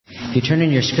If you turn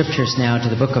in your scriptures now to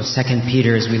the book of 2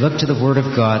 Peter as we look to the Word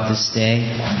of God this day,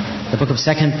 the book of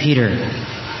 2 Peter,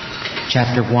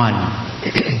 chapter 1,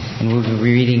 and we'll be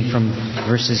reading from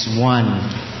verses 1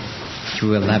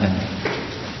 through 11.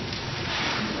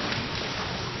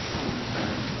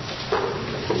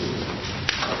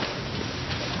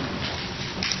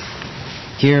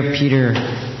 Here Peter,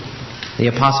 the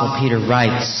Apostle Peter,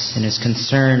 writes in his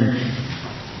concern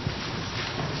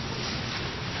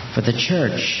for the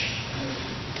church.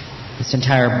 This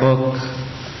entire book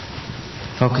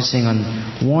focusing on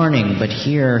warning, but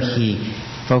here he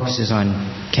focuses on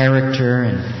character.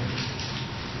 And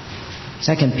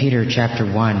 2 Peter chapter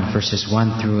 1, verses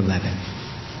 1 through 11.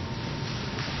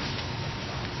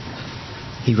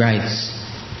 He writes,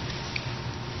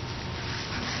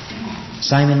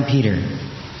 Simon Peter,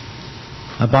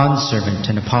 a bondservant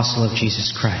and apostle of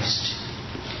Jesus Christ,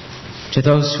 to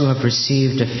those who have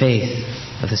received a faith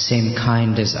of the same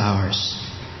kind as ours,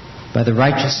 by the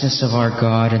righteousness of our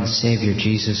God and Savior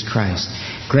Jesus Christ,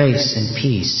 grace and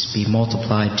peace be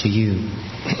multiplied to you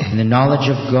in the knowledge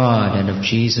of God and of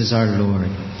Jesus our Lord,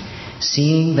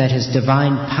 seeing that His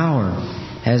divine power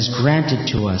has granted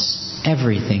to us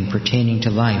everything pertaining to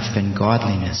life and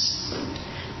godliness,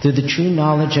 through the true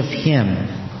knowledge of Him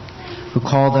who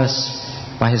called us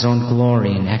by His own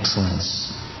glory and excellence.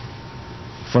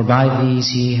 For by these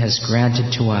He has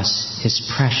granted to us His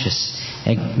precious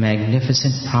and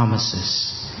magnificent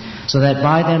promises, so that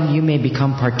by them you may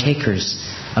become partakers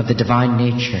of the divine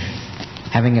nature,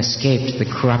 having escaped the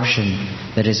corruption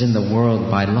that is in the world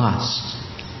by lust.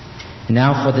 And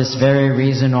now for this very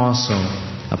reason also,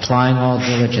 applying all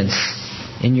diligence,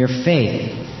 in your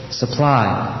faith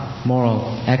supply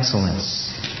moral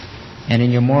excellence, and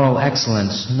in your moral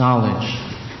excellence knowledge,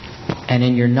 and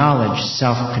in your knowledge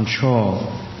self-control,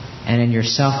 and in your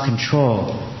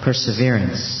self-control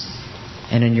perseverance,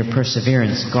 and in your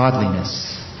perseverance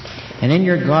godliness, and in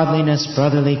your godliness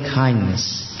brotherly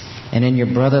kindness, and in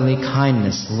your brotherly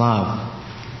kindness love.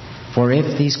 For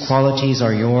if these qualities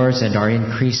are yours and are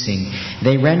increasing,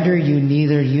 they render you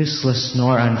neither useless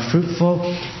nor unfruitful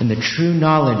in the true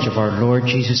knowledge of our Lord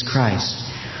Jesus Christ.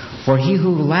 For he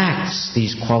who lacks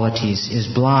these qualities is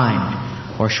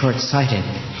blind or short-sighted,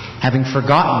 having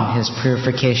forgotten his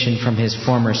purification from his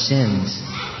former sins.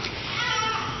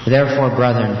 Therefore,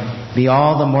 brethren, be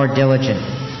all the more diligent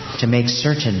to make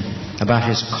certain about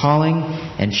His calling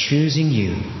and choosing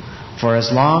you. For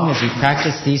as long as you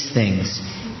practice these things,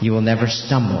 you will never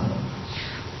stumble.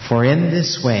 For in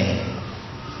this way,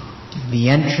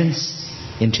 the entrance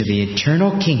into the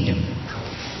eternal kingdom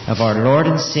of our Lord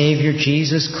and Savior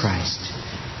Jesus Christ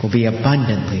will be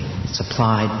abundantly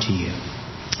supplied to you.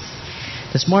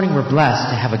 This morning we're blessed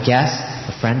to have a guest,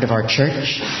 a friend of our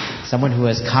church, someone who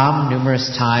has come numerous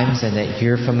times and that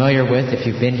you're familiar with if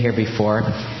you've been here before.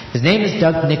 His name is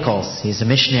Doug Nichols. He's a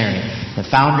missionary, the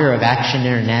founder of Action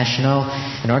International,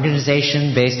 an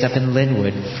organization based up in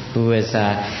Linwood, who is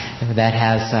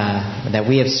that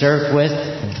we have served with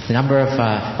a number of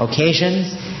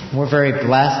occasions. We're very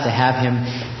blessed to have him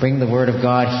bring the Word of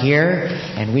God here,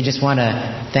 and we just want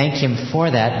to thank him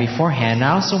for that beforehand.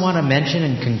 I also want to mention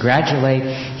and congratulate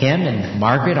him and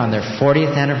Margaret on their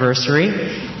 40th anniversary,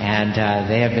 and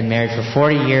they have been married for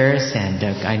 40 years, and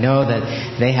I know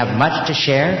that they have much to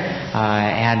share,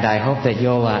 and I hope that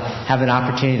you'll have an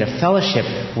opportunity to fellowship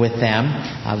with them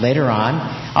later on.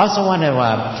 I also want to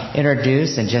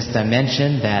introduce and just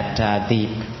mention that the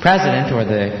president, or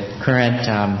the current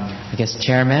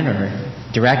chairman or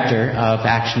director of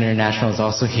Action International, is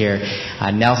also here,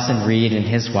 Nelson Reed and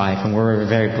his wife, and we're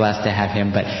very blessed to have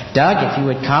him. But Doug, if you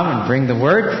would come and bring the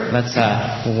word,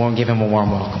 we'll give him a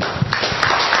warm welcome.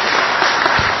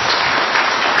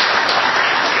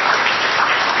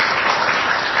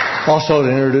 Also to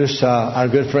introduce our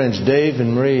good friends Dave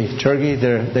and Marie Turgey.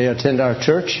 They attend our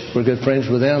church. We're good friends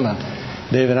with them.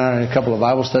 Dave and I are in a couple of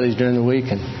Bible studies during the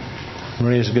week, and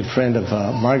Marie is a good friend of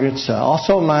Margaret's.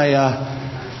 Also,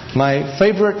 my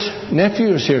favorite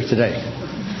nephew is here today,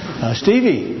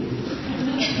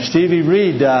 Stevie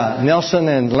Reed, Nelson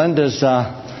and Linda's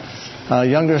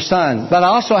younger son. But I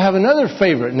also have another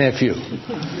favorite nephew,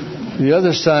 the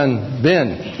other son,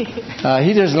 Ben.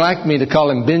 He doesn't like me to call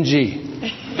him Benji,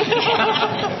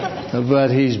 but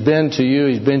he's Ben to you,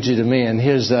 he's Benji to me. And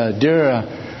his dear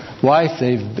wife,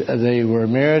 they were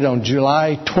married on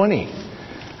July 20.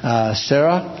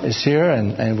 Sarah is here,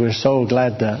 and we're so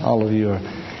glad that all of you are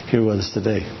here with us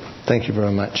today. Thank you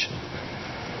very much.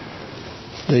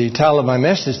 The title of my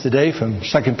message today from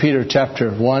 2 Peter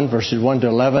chapter 1, verses 1 to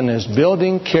 11 is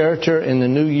Building Character in the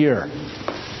New Year.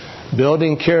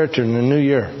 Building character in the new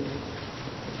year.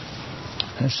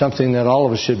 It's something that all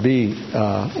of us should be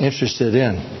interested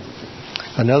in.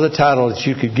 Another title that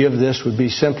you could give this would be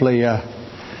simply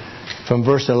from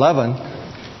verse 11,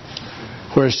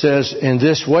 where it says, in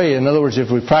this way, in other words,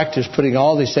 if we practice putting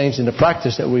all these things into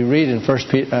practice that we read in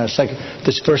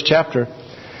this first chapter,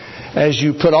 as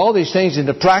you put all these things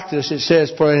into practice, it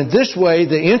says, for in this way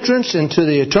the entrance into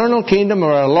the eternal kingdom of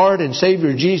our Lord and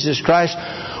Savior Jesus Christ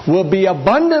will be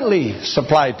abundantly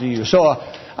supplied to you. So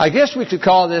I guess we could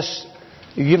call this,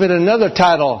 give it another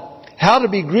title, How to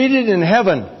be Greeted in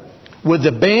Heaven with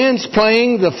the bands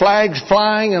playing, the flags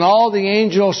flying, and all the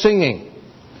angels singing.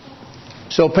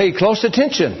 So pay close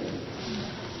attention.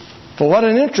 For what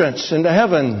an entrance into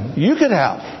heaven you could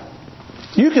have.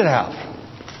 You could have.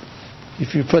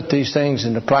 If you put these things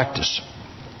into practice.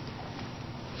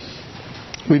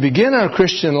 We begin our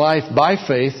Christian life by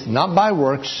faith, not by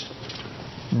works,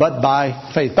 but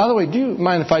by faith. By the way, do you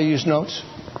mind if I use notes?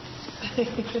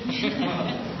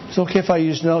 It's okay if I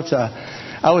use notes.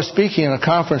 I was speaking at a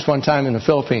conference one time in the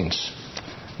Philippines.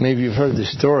 Maybe you've heard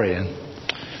this story. And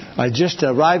I just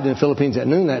arrived in the Philippines at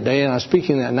noon that day, and I was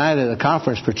speaking that night at a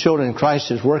conference for Children in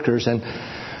Christ as workers. And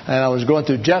I was going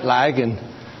through jet lag, and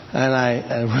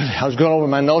I was going over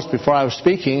my notes before I was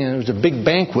speaking, and it was a big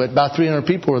banquet. About 300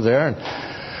 people were there,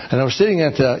 and I was sitting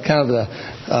at the kind of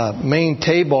the main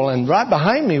table, and right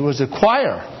behind me was a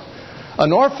choir,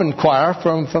 an orphan choir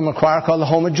from a choir called the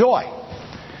Home of Joy.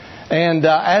 And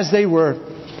as they were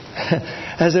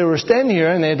standing here,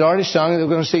 and they had already sung, they were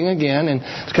going to sing again, and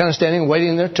kind of standing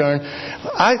waiting their turn,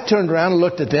 I turned around and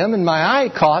looked at them, and my eye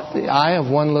caught the eye of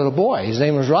one little boy. His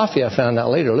name was Rafi, I found out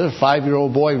later. A little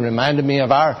 5-year-old boy, reminded me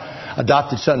of our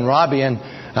adopted son Robbie, and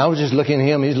I was just looking at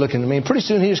him, he's looking at me. Pretty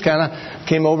soon he just kind of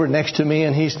came over next to me,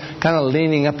 and he's kind of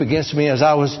leaning up against me as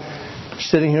I was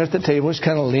sitting here at the table. He's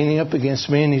kind of leaning up against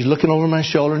me, and he's looking over my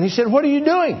shoulder, and he said, "What are you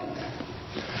doing?"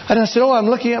 And I said, "Oh, I'm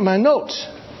looking at my notes."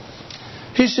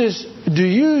 He says, "Do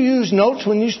you use notes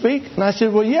when you speak?" And I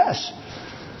said, "Well, yes."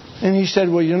 And he said,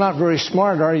 "Well, you're not very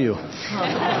smart, are you?"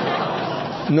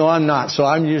 No, I'm not. So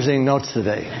I'm using notes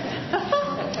today.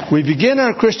 We begin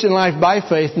our Christian life by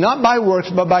faith, not by works,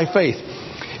 but by faith.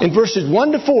 In verses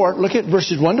 1 to 4, look at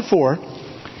verses 1 to 4,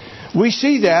 we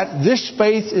see that this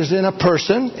faith is in a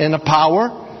person, in a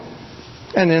power,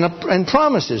 and in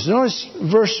promises. Notice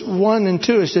verse 1 and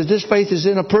 2. It says this faith is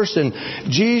in a person,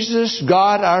 Jesus,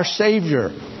 God, our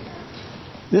Savior.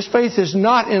 This faith is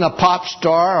not in a pop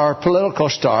star or political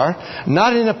star,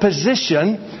 not in a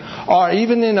position or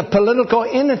even in a political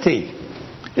entity.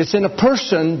 It's in a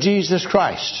person, Jesus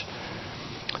Christ.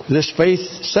 This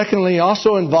faith, secondly,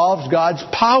 also involves God's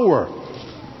power.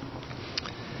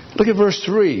 Look at verse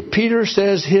 3. Peter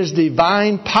says His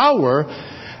divine power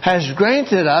has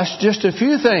granted us just a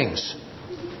few things.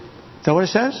 Is that what it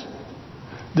says?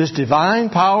 This divine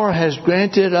power has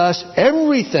granted us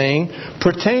everything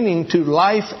pertaining to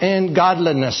life and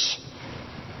godliness.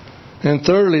 And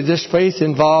thirdly, this faith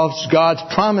involves God's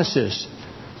promises.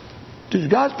 Do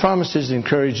God's promises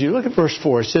encourage you? Look at verse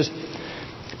 4. It says,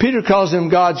 Peter calls them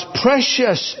God's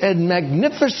precious and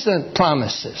magnificent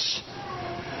promises.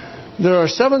 There are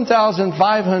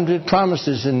 7,500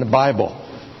 promises in the Bible.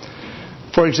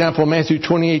 For example, Matthew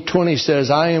 28:20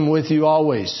 says, I am with you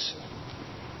always.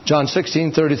 John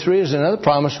 16:33 is another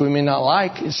promise we may not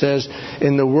like. It says,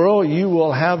 in the world you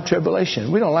will have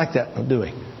tribulation. We don't like that, do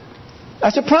we?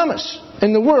 That's a promise.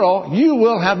 In the world you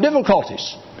will have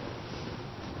difficulties.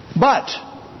 But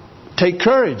take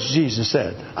courage, Jesus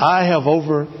said. I have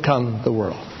overcome the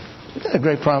world. Isn't that a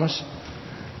great promise?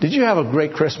 Did you have a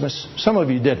great Christmas? Some of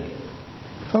you didn't.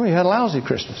 Some of you had a lousy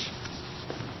Christmas.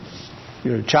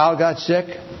 Your child got sick.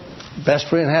 Best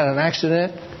friend had an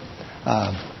accident.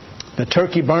 The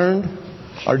turkey burned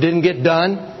or didn't get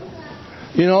done.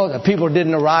 You know, the people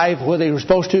didn't arrive where they were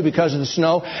supposed to because of the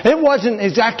snow. It wasn't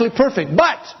exactly perfect.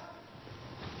 But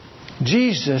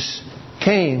Jesus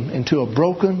came into a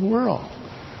broken world.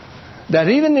 That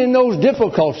even in those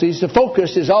difficulties, the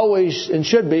focus is always and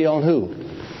should be on who?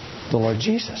 The Lord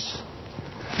Jesus.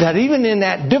 That even in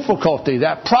that difficulty,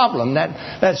 that problem,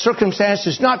 that circumstance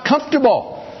is not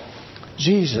comfortable,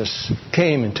 Jesus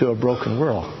came into a broken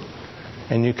world.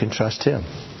 And you can trust Him.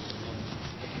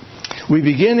 We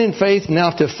begin in faith. Now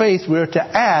to faith we're to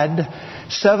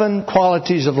add 7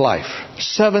 qualities of life.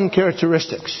 7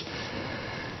 characteristics.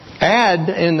 Add,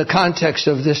 in the context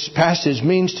of this passage,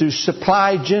 means to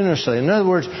supply generously. In other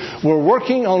words, we're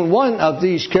working on one of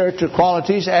these character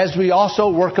qualities as we also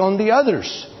work on the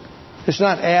others. It's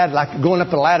not add like going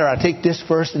up a ladder. I take this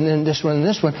first and then this one and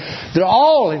this one. They're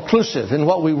all inclusive in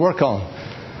what we work on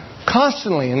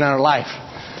constantly in our life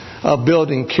of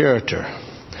building character.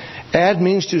 Add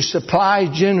means to supply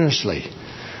generously.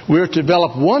 We're to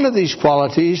develop one of these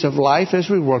qualities of life as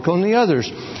we work on the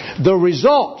others. The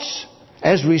results,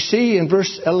 as we see in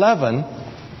verse 11,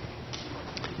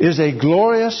 is a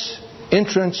glorious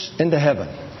entrance into heaven.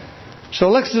 So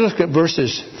let's look at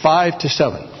verses 5 to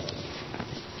 7.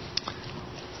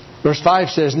 Verse 5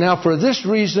 says, "Now for this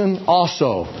reason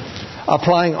also,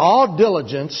 applying all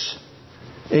diligence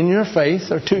in your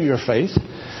faith," or to your faith,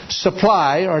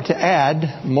 "supply," or to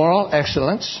add, "moral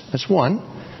excellence," that's one,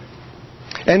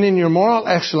 "and in your moral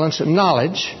excellence,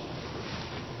 knowledge,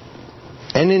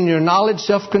 and in your knowledge,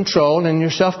 self-control, and in your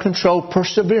self-control,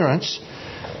 perseverance,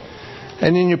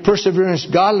 and in your perseverance,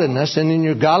 godliness, and in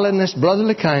your godliness,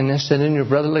 brotherly kindness, and in your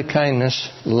brotherly kindness,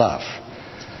 love."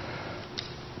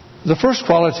 The first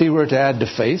quality we're to add to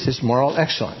faith is moral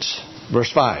excellence.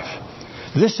 Verse 5.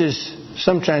 This is,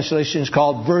 some translations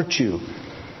called virtue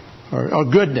or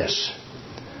goodness.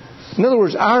 In other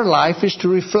words, our life is to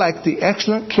reflect the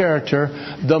excellent character,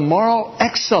 the moral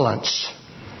excellence,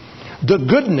 the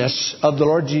goodness of the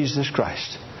Lord Jesus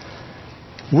Christ.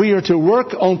 We are to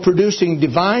work on producing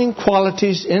divine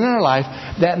qualities in our life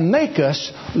that make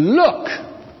us look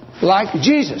like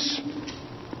Jesus.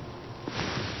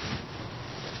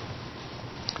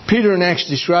 Peter in Acts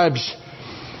describes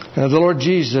the Lord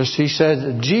Jesus. He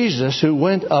said, Jesus who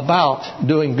went about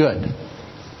doing good.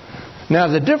 Now,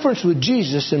 the difference with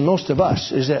Jesus and most of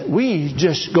us is that we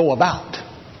just go about.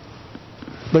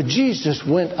 But Jesus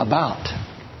went about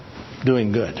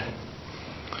doing good.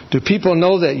 Do people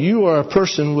know that you are a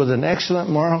person with an excellent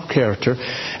moral character,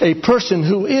 a person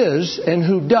who is and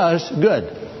who does good?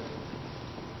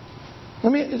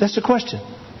 That's the question.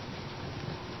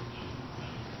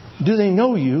 Do they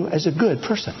know you as a good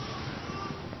person?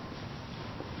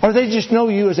 Or they just know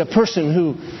you as a person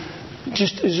who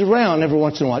just is around every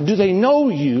once in a while? Do they know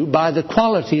you by the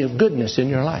quality of goodness in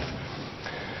your life?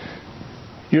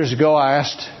 Years ago, I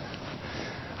asked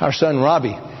our son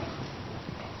Robbie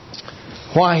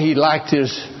why he liked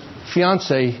his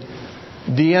fiancée,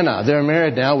 Deanna. They're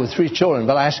married now with 3 children.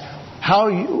 But I asked,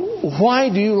 why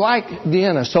do you like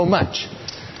Deanna so much?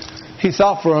 He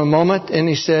thought for a moment and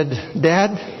he said,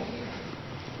 Dad,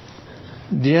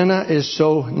 Deanna is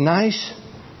so nice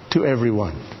to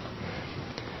everyone.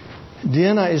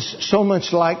 Deanna is so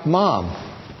much like Mom.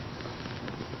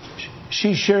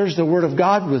 She shares the Word of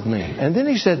God with me. And then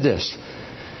he said this,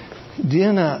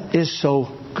 Deanna is so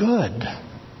good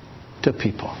to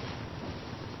people.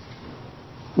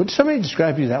 Would somebody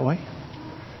describe you that way?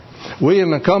 William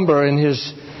McCumber, in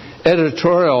his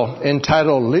editorial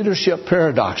entitled Leadership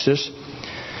Paradoxes,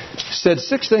 said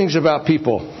 6 things about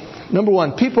people. Number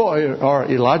 1, people are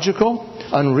illogical,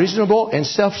 unreasonable, and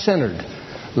self-centered.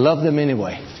 Love them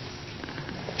anyway.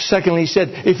 Secondly, he said,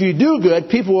 if you do good,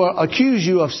 people will accuse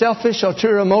you of selfish,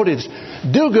 ulterior motives.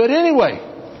 Do good anyway.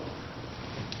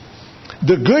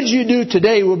 The good you do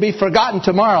today will be forgotten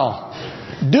tomorrow.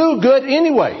 Do good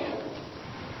anyway.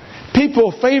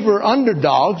 People favor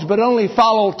underdogs, but only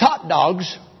follow top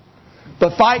dogs,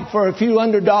 but fight for a few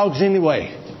underdogs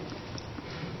anyway.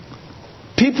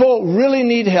 People really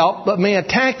need help, but may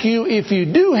attack you if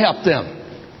you do help them.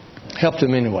 Help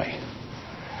them anyway.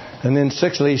 And then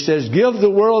 6thly, he says, give the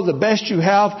world the best you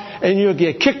have and you'll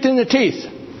get kicked in the teeth.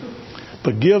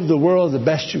 But give the world the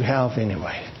best you have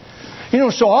anyway. You know,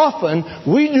 so often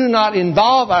we do not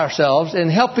involve ourselves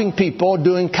in helping people,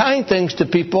 doing kind things to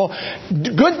people,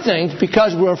 good things,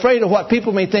 because we're afraid of what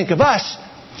people may think of us,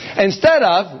 instead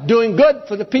of doing good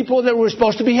for the people that we're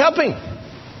supposed to be helping.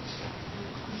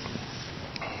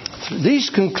 These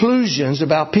conclusions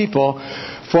about people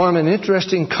form an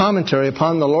interesting commentary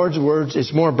upon the Lord's words,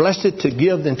 it's more blessed to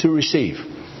give than to receive.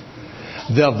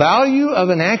 The value of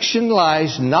an action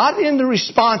lies not in the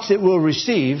response it will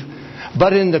receive,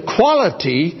 but in the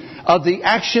quality of the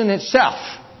action itself.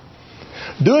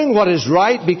 Doing what is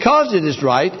right because it is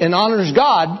right and honors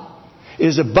God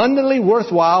is abundantly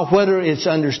worthwhile, whether it's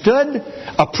understood,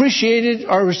 appreciated,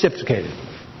 or reciprocated.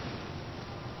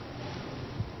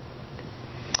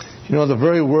 You know, the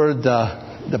very word,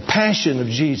 the passion of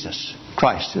Jesus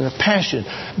Christ, and the passion,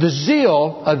 the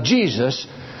zeal of Jesus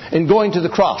in going to the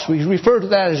cross. We refer to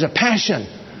that as a passion.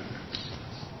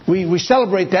 We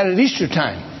celebrate that at Easter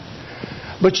time.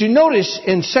 But you notice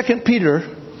in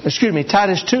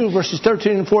Titus 2, verses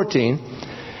 13 and 14,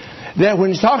 that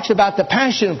when he talks about the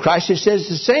passion of Christ, it says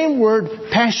the same word,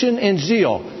 passion and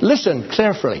zeal. Listen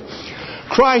carefully.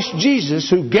 Christ Jesus,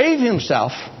 who gave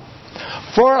himself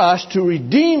for us to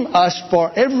redeem us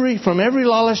from every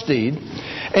lawless deed,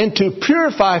 and to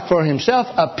purify for himself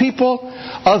a people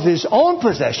of his own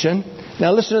possession.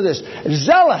 Now listen to this.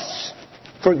 Zealous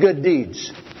for good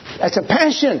deeds. That's a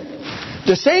passion.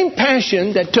 The same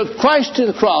passion that took Christ to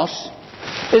the cross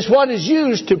is what is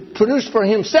used to produce for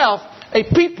Himself a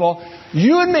people,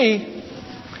 you and me,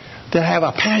 that have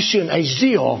a passion, a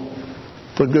zeal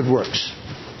for good works.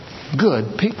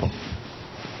 Good people.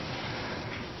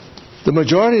 The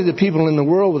majority of the people in the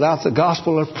world without the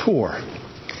gospel are poor.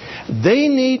 They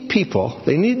need people,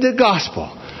 they need the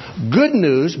gospel, good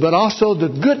news, but also the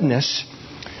goodness,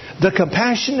 the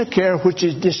compassion, the care which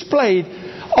is displayed,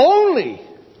 only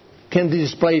can be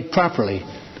displayed properly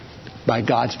by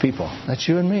God's people. That's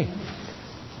you and me.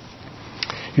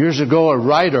 Years ago, a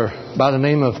writer by the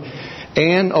name of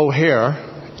Ann O'Hare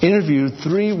interviewed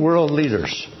 3 world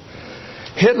leaders: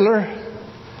 Hitler,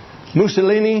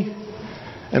 Mussolini,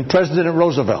 and President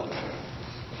Roosevelt.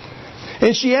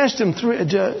 And she asked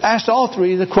all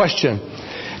 3 the question,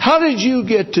 how did you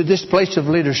get to this place of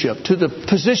leadership, to the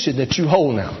position that you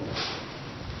hold now?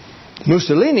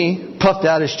 Mussolini puffed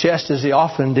out his chest, as he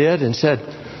often did, and said,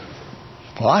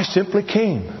 well, I simply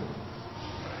came.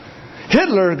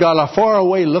 Hitler got a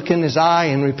faraway look in his eye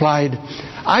and replied,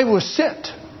 I was sent.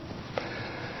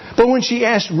 But when she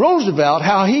asked Roosevelt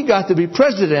how he got to be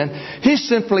president, he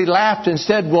simply laughed and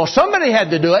said, well, somebody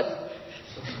had to do it.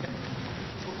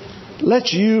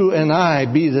 Let you and I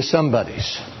be the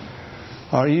somebodies,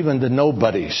 or even the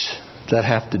nobodies that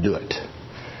have to do it.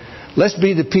 Let's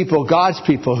be the people, God's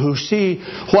people, who see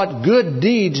what good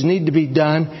deeds need to be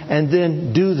done and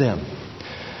then do them.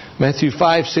 Matthew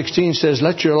 5:16 says,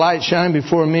 let your light shine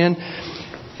before men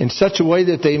in such a way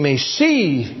that they may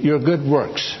see your good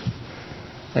works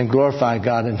and glorify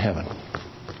God in heaven.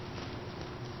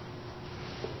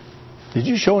 Did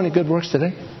you show any good works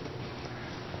today?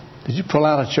 Did you pull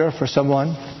out a chair for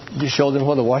someone? Did you show them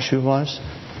where the washroom was?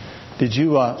 Did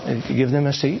you give them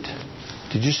a seat?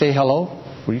 Did you say hello?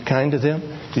 Were you kind to them?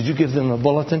 Did you give them a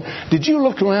bulletin? Did you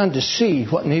look around to see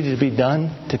what needed to be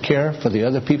done to care for the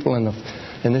other people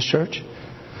in this church?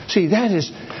 See, that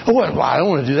is, oh, well, I don't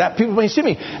want to do that. People may see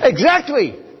me.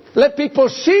 Exactly. Let people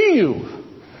see you,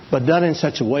 but done in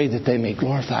such a way that they may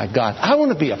glorify God. I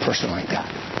want to be a person like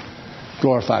that.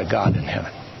 Glorify God in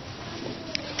heaven.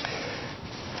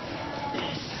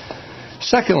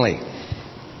 Secondly,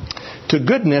 to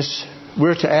goodness,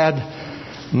 we're to add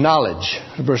knowledge.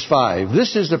 Verse 5.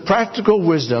 This is the practical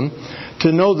wisdom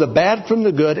to know the bad from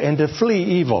the good and to flee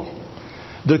evil.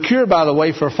 The cure, by the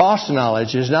way, for false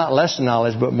knowledge is not less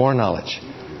knowledge, but more knowledge.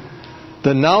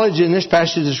 The knowledge in this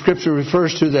passage of Scripture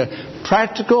refers to the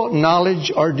practical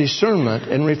knowledge or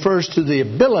discernment and refers to the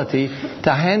ability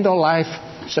to handle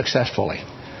life successfully.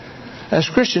 As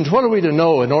Christians, what are we to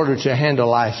know in order to handle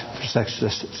life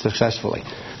successfully?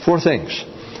 4 things.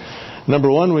 Number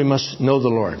 1, we must know the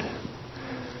Lord.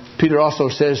 Peter also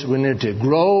says we need to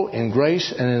grow in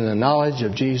grace and in the knowledge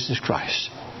of Jesus Christ.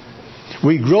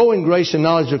 We grow in grace and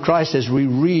knowledge of Christ as we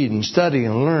read and study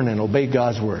and learn and obey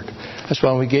God's Word. That's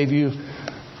why we gave you,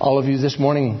 all of you this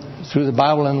morning, through the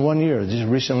Bible in 1 year. Just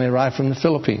recently arrived from the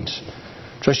Philippines.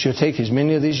 Trust you'll take as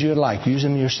many of these you would like. Use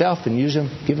them yourself and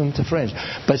give them to friends.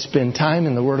 But spend time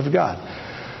in the Word of God.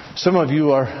 Some of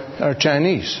you are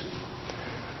Chinese.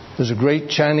 There's a great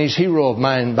Chinese hero of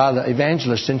mine by the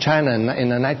evangelist in China in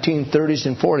the 1930s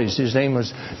and 40s. His name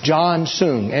was John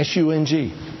Sung,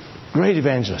 S-U-N-G. Great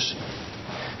evangelist.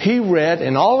 He read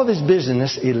in all of his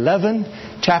business 11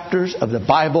 chapters of the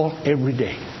Bible every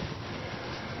day.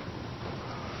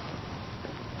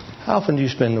 How often do you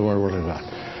spend the Word of God?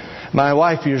 My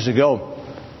wife years ago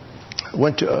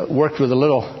worked with a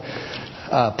little,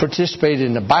 participated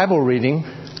in a Bible reading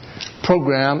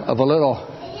program of a little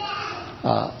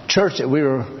church that we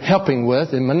were helping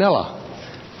with in Manila.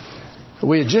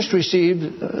 We had just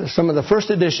received some of the first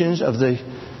editions of the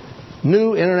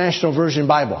New International Version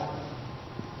Bible.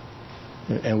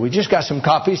 And we just got some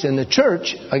copies. And the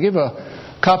church, I give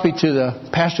a copy to the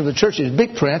pastor of the church. It's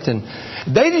big print. And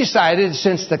they decided,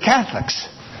 since the Catholics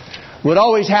would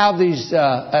always have these,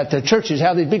 at the churches,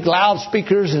 have these big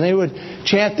loudspeakers, and they would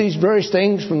chant these various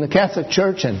things from the Catholic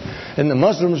Church, and the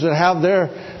Muslims would have their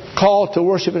call to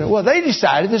worship. Well, they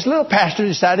decided, this little pastor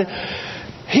decided,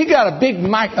 he got a big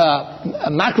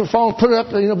microphone, put it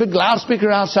up, big loudspeaker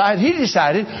outside. He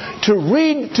decided to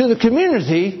read to the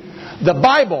community the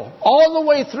Bible all the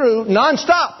way through,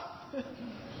 nonstop.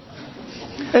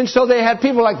 And so they had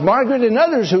people like Margaret and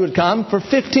others who would come for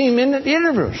 15-minute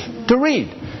intervals to read.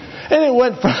 And it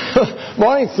went from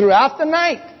morning throughout the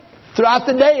night, throughout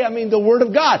the day. The Word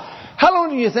of God. How long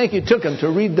do you think it took them to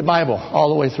read the Bible all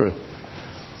the way through?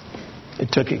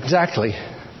 It took exactly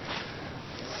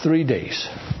 3 days,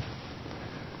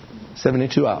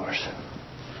 72 hours.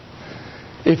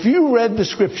 If you read the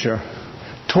Scripture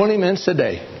 20 minutes a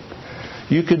day,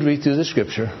 you could read through the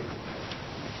Scripture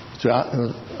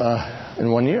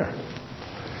in 1 year.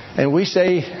 And we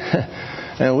say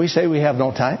we have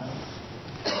no time.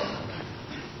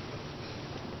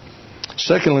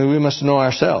 Secondly, we must know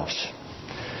ourselves.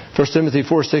 1 Timothy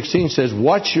 4:16 says,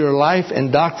 watch your life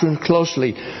and doctrine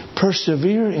closely.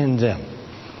 Persevere in them.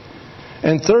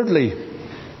 And thirdly,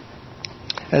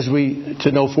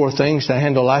 to know four things to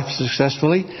handle life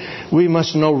successfully, we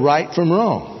must know right from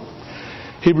wrong.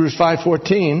 Hebrews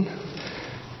 5:14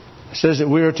 says that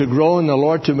we are to grow in the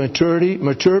Lord to maturity,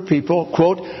 mature people,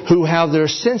 quote, who have their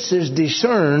senses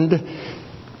discerned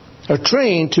or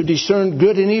trained to discern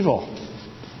good and evil.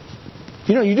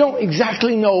 You know, you don't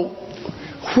exactly know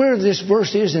where this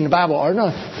verse is in the Bible, or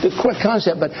not the correct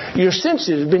concept, but your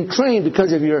senses have been trained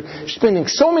because of your spending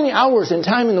so many hours in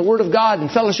time in the Word of God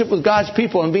and fellowship with God's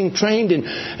people and being trained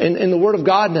in the Word of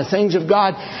God and the things of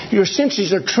God. Your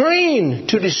senses are trained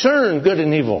to discern good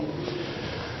and evil.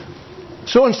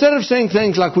 So instead of saying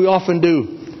things like we often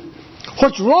do,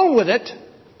 what's wrong with it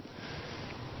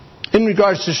in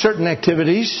regards to certain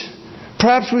activities,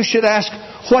 perhaps we should ask,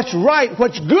 what's right,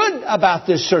 what's good about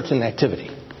this certain activity?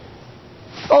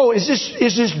 Oh, is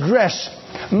this dress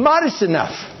modest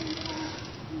enough?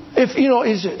 If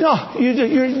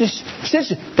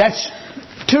that's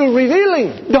too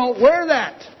revealing. Don't wear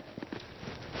that.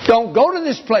 Don't go to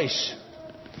this place.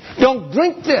 Don't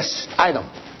drink this item.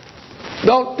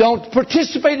 Don't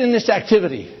participate in this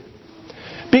activity,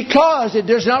 because it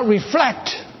does not reflect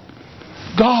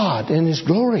God and His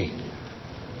glory.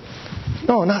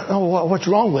 No, what's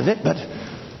wrong with it, but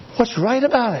what's right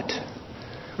about it.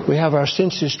 We have our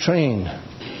senses trained,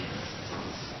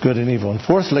 good and evil. And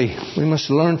fourthly, we must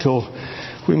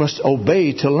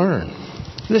obey to learn.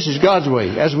 This is God's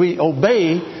way. As we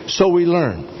obey, so we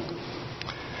learn.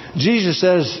 Jesus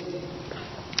says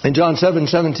in John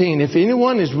 7:17, if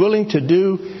anyone is willing to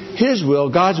do His will,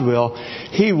 God's will,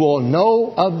 he will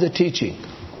know of the teaching.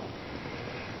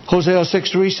 Hosea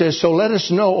 6:3 says, so let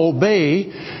us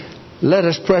obey. Let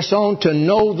us press on to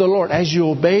know the Lord. As you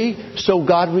obey, so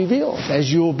God reveals. As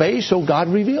you obey, so God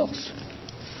reveals.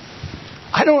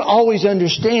 I don't always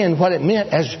understand what it meant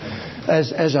as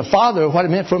a father, what it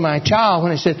meant for my child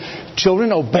when I said,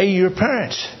 children, obey your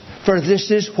parents, for this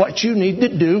is what you need to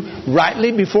do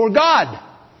rightly before God.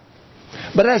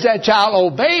 But as that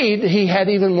child obeyed, he had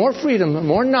even more freedom,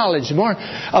 more knowledge, more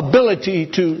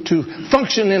ability to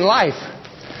function in life.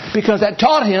 Because that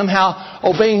taught him how,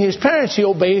 obeying his parents, he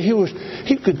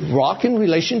could walk in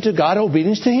relation to God,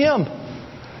 obedience to Him.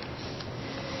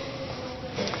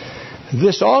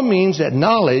 This all means that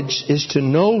knowledge is to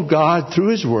know God through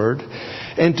His Word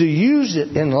and to use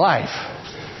it in life.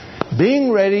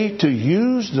 Being ready to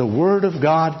use the Word of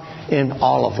God in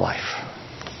all of life.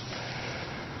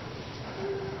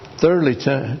 Thirdly,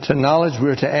 to knowledge we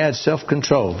are to add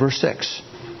self-control. Verse 6.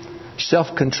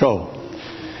 Self-control.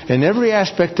 In every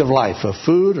aspect of life, of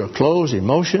food or clothes,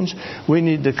 emotions, we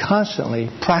need to constantly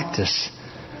practice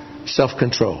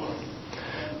self-control.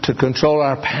 To control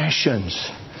our passions.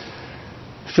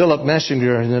 Philip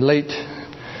Messenger in the late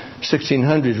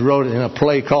 1600s wrote in a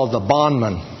play called The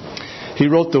Bondman. He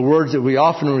wrote the words that we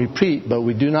often repeat, but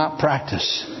we do not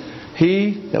practice.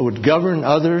 He that would govern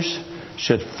others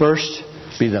should first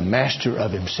be the master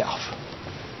of himself.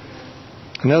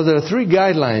 Now, there are three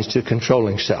guidelines to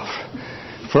controlling self.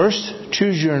 First,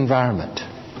 choose your environment.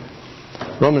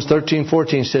 Romans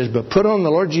 13:14 says, but put on the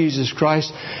Lord Jesus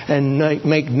Christ and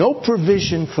make no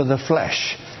provision for the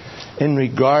flesh in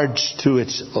regards to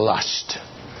its lust.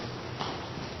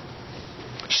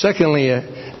 Secondly,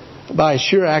 by a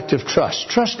sure act of trust.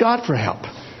 Trust God for help.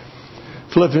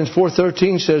 Philippians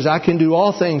 4:13 says, I can do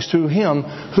all things through Him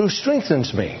who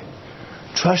strengthens me.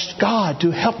 Trust God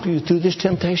to help you through this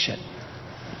temptation.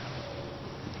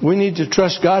 We need to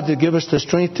trust God to give us the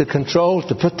strength to control,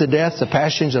 to put to death the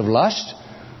passions of lust,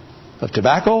 of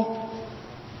tobacco,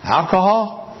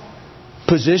 alcohol,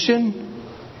 position,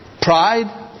 pride,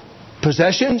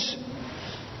 possessions.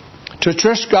 To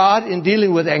trust God in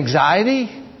dealing with anxiety,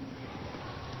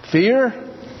 fear,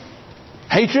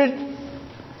 hatred.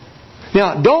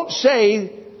 Now, don't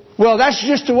say, well, that's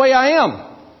just the way I am.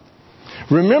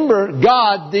 Remember,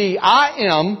 God, the I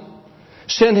Am,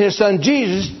 sent His Son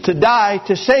Jesus to die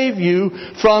to save you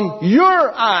from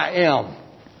your I am.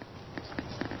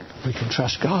 We can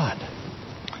trust God.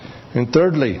 And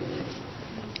thirdly,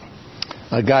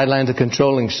 a guideline to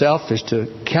controlling self is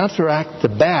to counteract the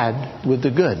bad with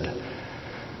the good.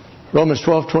 Romans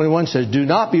 12:21 says, do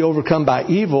not be overcome by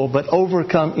evil, but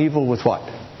overcome evil with what?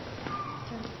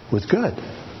 With good.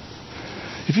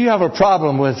 If you have a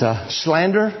problem with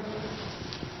slander,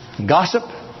 gossip,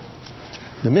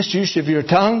 the misuse of your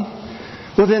tongue,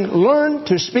 Well, then learn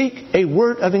to speak a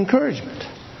word of encouragement.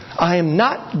 I am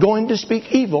not going to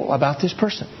speak evil about this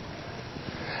person.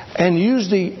 And use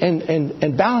the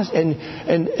and balance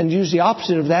and use the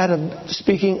opposite of that of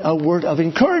speaking a word of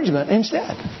encouragement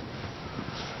instead.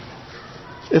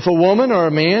 If a woman or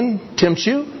a man tempts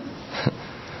you,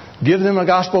 give them a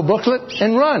gospel booklet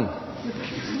and run.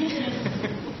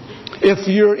 If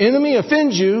your enemy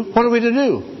offends you, what are we to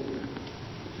do?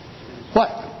 What?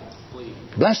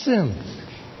 Bless them.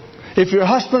 If your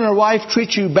husband or wife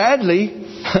treats you badly,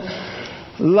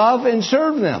 love and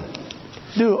serve them.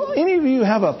 Do any of you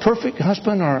have a perfect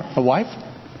husband or a wife?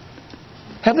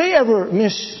 Have they ever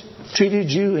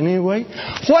mistreated you in any way?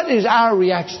 What is our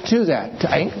reaction to that? To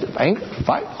anger,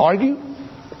 fight, argue,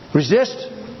 resist?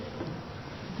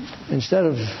 Instead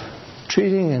of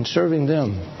treating and serving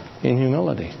them in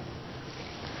humility.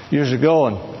 Years ago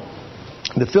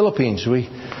in the Philippines, we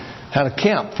had a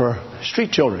camp for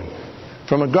street children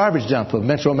from a garbage dump of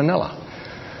Metro Manila.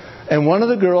 And one of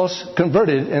the girls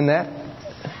converted in that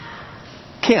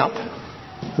camp,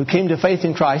 who came to faith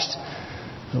in Christ,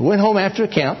 went home after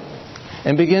camp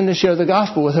and began to share the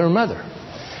gospel with her mother.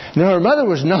 Now, her mother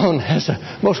was known as the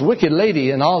most wicked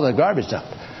lady in all the garbage dump.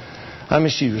 I mean,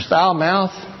 she was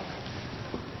foul-mouthed.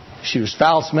 She was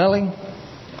foul-smelling.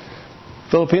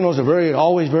 Filipinos are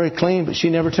always very clean, but she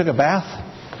never took a bath.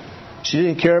 She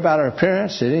didn't care about her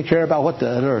appearance. She didn't care about what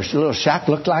her little shack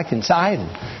looked like inside.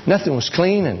 And nothing was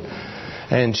clean.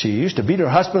 And she used to beat her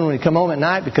husband when he'd come home at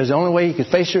night because the only way he could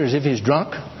face her is if he's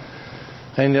drunk.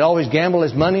 And he'd always gamble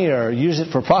his money or use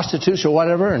it for prostitutes or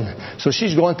whatever. And so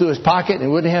she's going through his pocket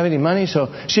and wouldn't have any money. So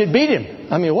she'd beat him.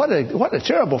 I mean, what a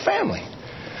terrible family.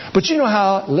 But you know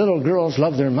how little girls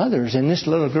love their mothers. And this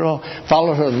little girl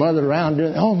followed her mother around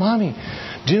doing, oh, Mommy,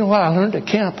 do you know what I learned at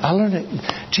camp? I learned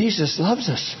that Jesus loves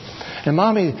us. And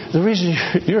Mommy, the reason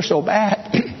you're so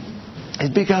bad is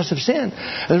because of sin.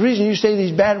 The reason you say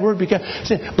these bad words because of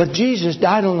sin. But Jesus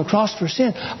died on the cross for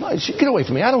sin. Get away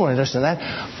from me. I don't want to listen to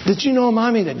that. Did you know,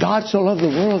 Mommy, that God so loved the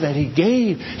world that He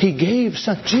gave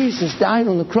Son. Jesus died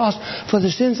on the cross for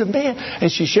the sins of man. And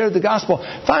she shared the gospel.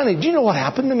 Finally, do you know what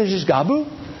happened to Mrs.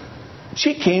 Gabu?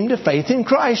 She came to faith in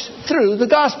Christ through the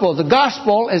gospel. The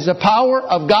gospel is the power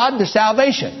of God to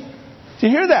salvation. Do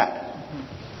you hear that?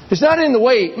 It's not in the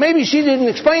way. Maybe she didn't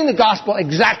explain the gospel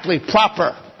exactly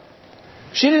proper.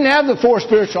 She didn't have the 4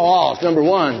 spiritual laws. Number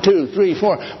 1, 2, 3,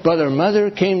 4. But her mother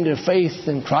came to faith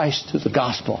in Christ through the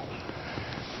gospel.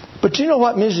 But you know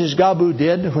what Mrs. Gabu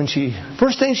did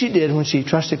first thing she did when she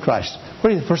trusted Christ?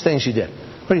 What is the first thing she did?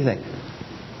 What do you think?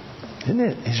 Isn't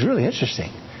it? It's really interesting.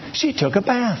 She took a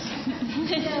bath.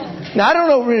 Now, I don't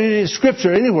know really the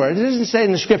Scripture anywhere. It doesn't say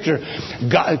in the Scripture,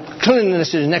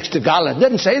 cleanliness is next to godliness. It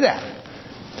doesn't say that.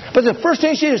 But the first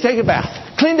thing she did was take a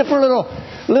bath. Cleaned up her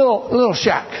little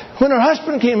shack. When her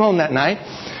husband came home that night,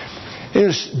 he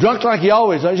was drunk like he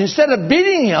always was. Instead of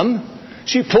beating him,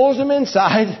 she pulls him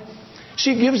inside.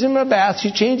 She gives him a bath.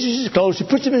 She changes his clothes. She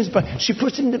puts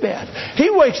him to bed. He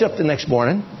wakes up the next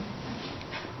morning.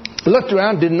 Looked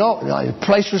around, didn't know. The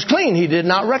place was clean. He did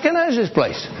not recognize this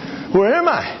place. Where am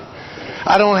I?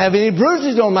 I don't have any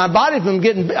bruises on my body from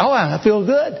getting... Oh, I feel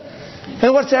good.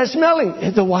 And what's that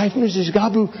smelling? The wife, Mrs.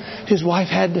 Gabu, his wife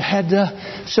had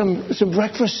some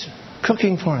breakfast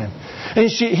cooking for him. And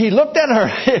he looked at her.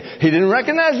 He didn't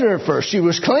recognize her at first. She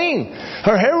was clean.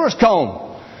 Her hair was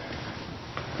combed.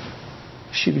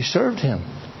 She served him.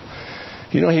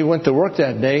 You know, he went to work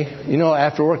that day. You know,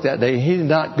 after work that day, he did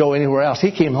not go anywhere else.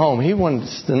 He came home. He wanted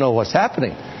to know what's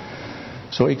happening.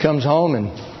 So he comes home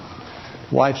and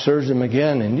wife serves him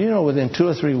again. And you know, within 2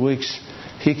 or 3 weeks,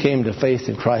 he came to faith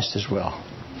in Christ as well.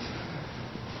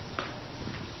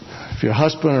 If your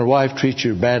husband or wife treats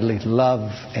you badly,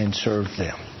 love and serve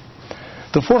them.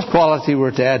 The 4th quality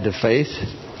we're to add to faith,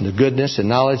 the goodness and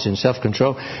knowledge and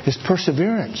self-control, is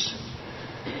perseverance.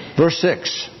 Verse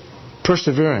 6.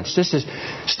 Perseverance. This is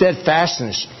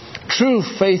steadfastness. True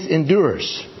faith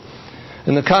endures.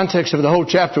 In the context of the whole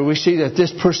chapter, we see that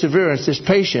this perseverance, this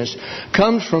patience,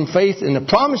 comes from faith in the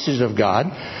promises of God,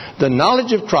 the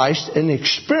knowledge of Christ, and the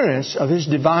experience of His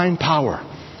divine power.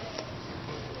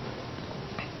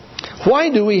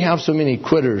 Why do we have so many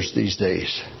quitters these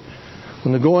days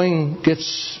when the going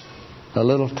gets a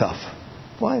little tough?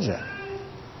 Why is that?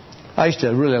 I used to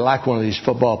really like one of these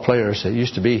football players that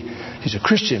used to be, he's a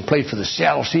Christian, played for the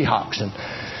Seattle Seahawks,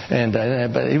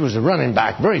 but he was a running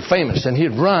back, very famous, and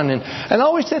he'd run. And I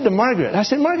always said to Margaret, I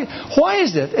said, Margaret, why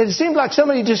is it? It seems like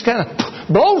somebody just kind of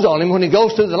blows on him when he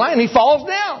goes through the line and he falls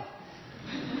down.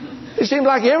 It seemed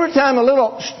like every time a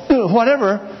little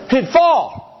whatever, he'd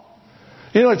fall.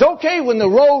 You know, it's okay when the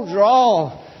roads are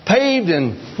all paved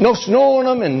and no snow on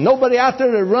them and nobody out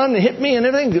there to run and hit me and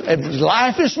everything.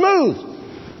 Life is smooth.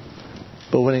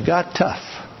 But when it got tough,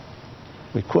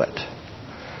 we quit.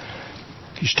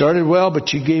 You started well,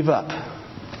 but you gave up.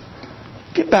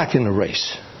 Get back in the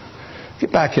race.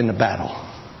 Get back in the battle.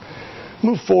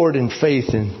 Move forward in faith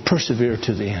and persevere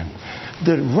to the end.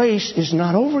 The race is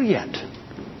not over yet.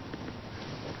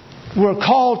 We're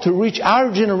called to reach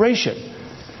our generation.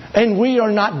 And we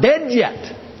are not dead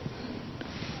yet.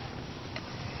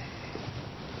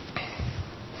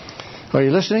 Are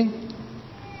you listening?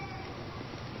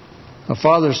 A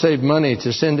father saved money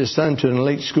to send his son to an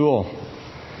elite school.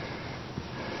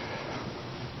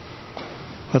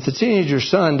 But the teenager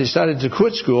son decided to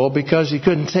quit school because he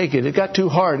couldn't take it. It got too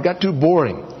hard. It got too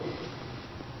boring.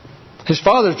 His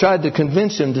father tried to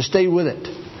convince him to stay with it.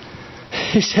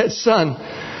 He said, "Son,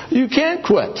 you can't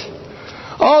quit.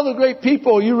 All the great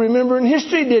people you remember in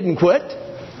history didn't quit.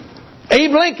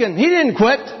 Abe Lincoln, he didn't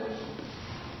quit.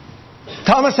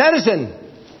 Thomas Edison,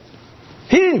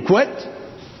 he didn't quit.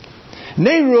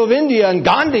 Nehru of India and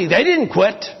Gandhi, they didn't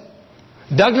quit.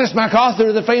 Douglas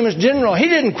MacArthur, the famous general, he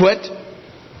didn't quit.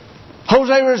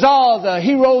 Jose Rizal, the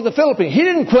hero of the Philippines, he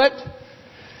didn't quit.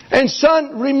 And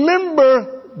son,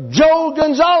 remember Joe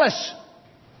Gonzalez."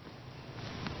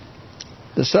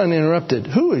 The son interrupted,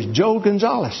 "Who is Joe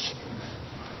Gonzalez?"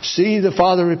 "See," the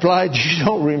father replied, "you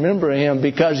don't remember him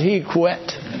because he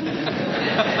quit."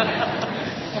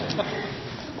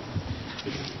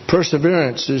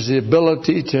 Perseverance is the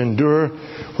ability to endure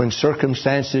when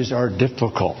circumstances are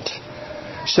difficult.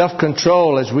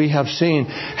 Self-control, as we have seen,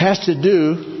 has to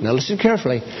do, now listen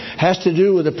carefully, has to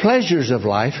do with the pleasures of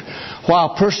life,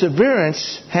 while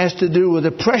perseverance has to do with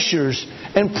the pressures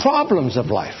and problems of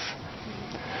life.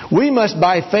 We must,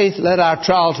 by faith, let our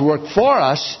trials work for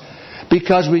us,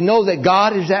 because we know that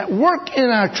God is at work in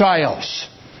our trials.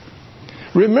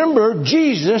 Remember,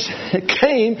 Jesus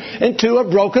came into a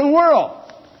broken world.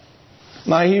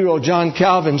 My hero, John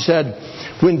Calvin, said,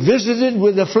 "When visited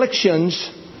with afflictions,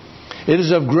 it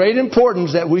is of great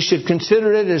importance that we should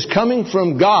consider it as coming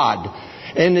from God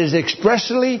and is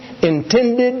expressly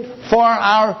intended for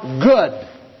our good."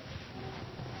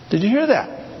 Did you hear that?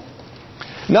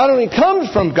 Not only comes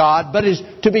from God, but is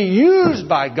to be used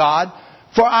by God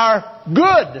for our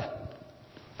good,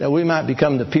 that we might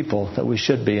become the people that we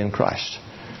should be in Christ.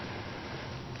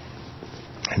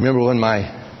 I remember when my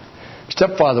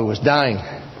stepfather was dying,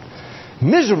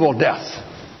 miserable death,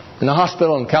 in the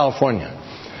hospital in California.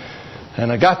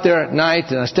 And I got there at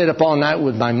night and I stayed up all night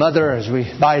with my mother as we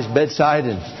by his bedside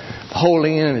and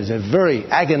holding him. It was a very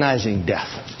agonizing death.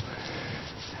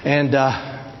 And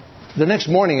the next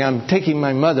morning I'm taking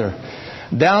my mother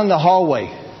down the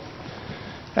hallway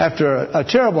after a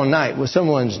terrible night with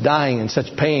someone's dying in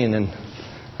such pain, and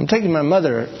I'm taking my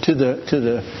mother to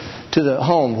the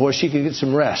home where she could get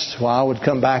some rest while I would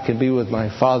come back and be with my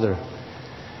father.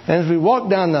 And as we walked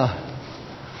down the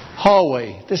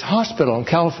hallway, this hospital in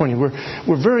California,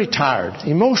 we're very tired.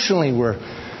 Emotionally,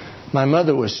 my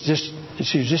mother was just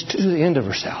to the end of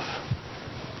herself.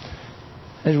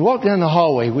 As we walked down the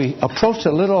hallway, we approached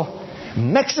a little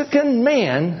Mexican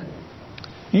man,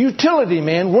 utility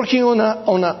man, working on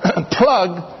a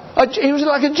plug. He was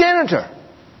like a janitor.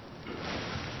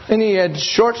 And he had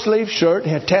short sleeve shirt. He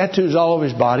had tattoos all over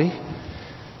his body.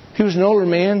 He was an older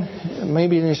man,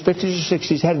 maybe in his 50s or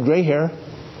 60s, had gray hair.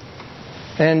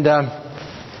 And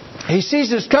he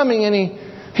sees us coming and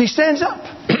he stands up.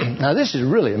 Now this is a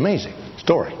really amazing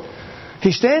story.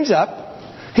 He stands up.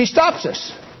 He stops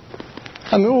us.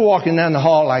 I mean, we're walking down the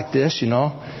hall like this,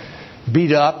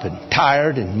 beat up and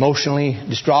tired and emotionally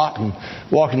distraught, and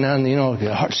walking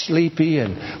down, sleepy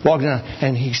and walking down.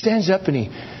 And he stands up and he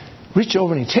reaches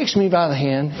over and he takes me by the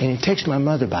hand and he takes my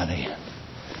mother by the hand.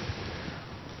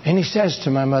 And he says to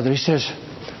my mother, he says,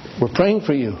 "We're praying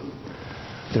for you.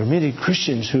 There are many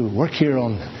Christians who work here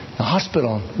on the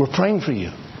hospital, and we're praying for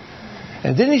you."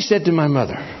 And then he said to my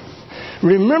mother,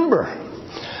 "Remember,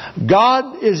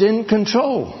 God is in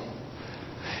control.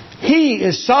 He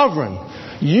is sovereign.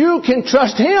 You can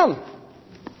trust Him."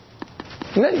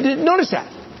 Notice that.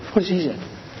 What he said.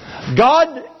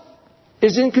 God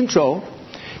is in control.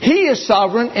 He is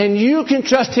sovereign, and you can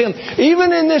trust Him.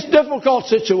 Even in this difficult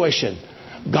situation,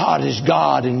 God is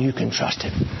God, and you can trust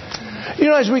Him.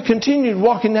 As we continued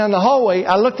walking down the hallway,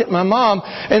 I looked at my mom,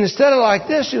 and instead of like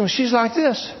this, she's like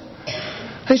this.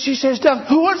 And she says, "Doug,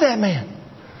 who was that man?"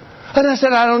 And I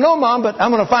said, "I don't know, Mom, but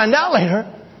I'm going to find out later."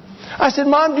 I said,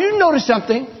 "Mom, do you notice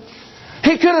something?"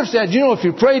 He could have said, "If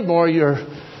you prayed more, your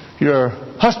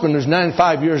husband, who's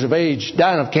 95 years of age,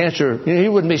 dying of cancer, he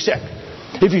wouldn't be sick."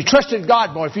 if you trusted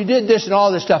God more, if you did this and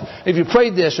all this stuff, if you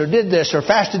prayed this or did this or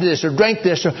fasted this or drank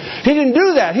this. He didn't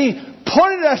do that. He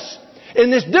pointed us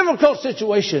in this difficult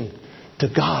situation to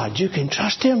God. You can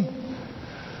trust Him.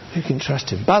 You can trust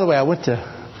Him. By the way, I went to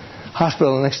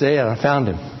hospital the next day and I found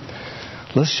him.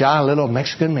 Little shy, little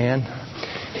Mexican man.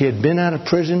 He had been out of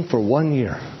prison for 1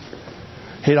 year.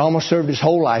 He had almost served his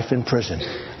whole life in prison.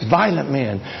 Violent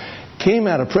man. Came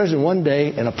out of prison one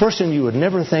day, and a person you would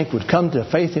never think would come to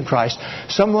faith in Christ,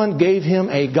 someone gave him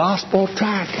a gospel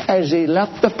tract as he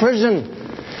left the prison.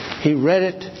 He read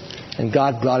it, and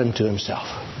God brought him to Himself.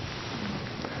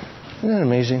 Isn't that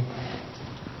amazing?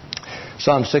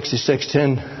 Psalm 66,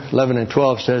 10, 11, and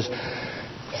 12 says,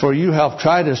 "For you have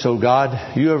tried us, O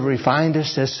God. You have refined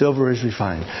us as silver is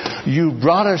refined. You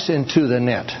brought us into the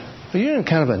net." Are you in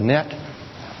kind of a net?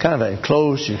 Kind of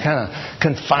enclosed, you're kind of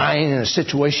confined in a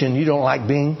situation you don't like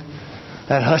being.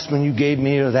 That husband you gave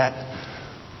me, or that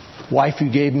wife you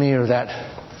gave me, or that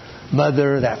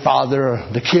mother, or that father, or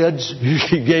the kids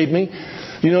you gave me.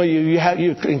 You know, you're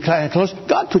kind of close.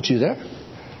 God put you there.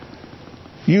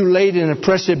 You laid an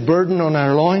oppressive burden on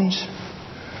our loins.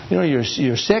 You know,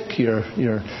 you're sick,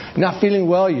 you're not feeling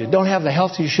well, you don't have the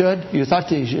health you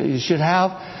thought you should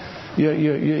have.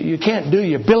 You can't do.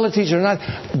 Your abilities are not.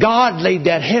 God laid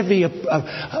that heavy,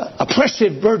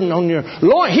 oppressive burden on your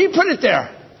loin. He put it there.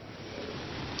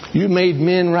 You made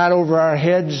men right over our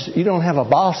heads. You don't have a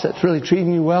boss that's really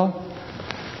treating you well.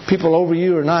 People over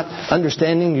you are not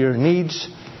understanding your needs.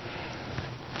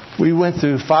 We went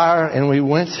through fire and we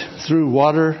went through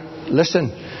water.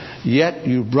 Listen, yet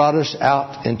you brought us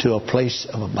out into a place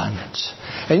of abundance.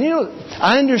 And you know,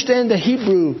 I understand the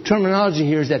Hebrew terminology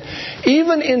here is that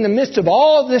even in the midst of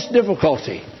all this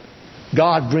difficulty,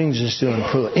 God brings us to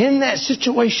improve. In that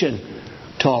situation,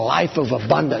 to a life of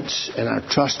abundance and our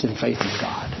trust and faith in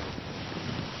God.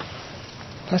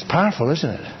 That's powerful, isn't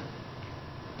it?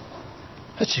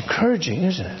 That's encouraging,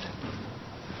 isn't it?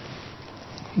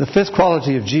 The fifth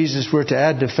quality of Jesus we're to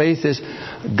add to faith is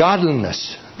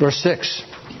godliness. Verse 6.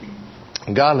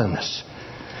 Godliness.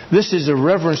 This is a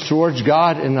reverence towards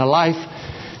God in a life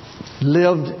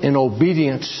lived in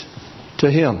obedience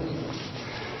to Him.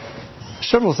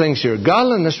 Several things here.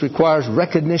 Godliness requires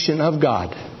recognition of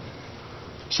God.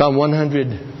 Psalm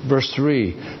 100 verse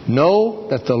 3. Know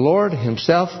that the Lord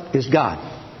Himself is God.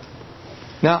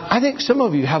 Now, I think some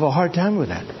of you have a hard time with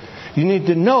that. You need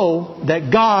to know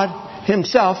that God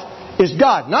Himself is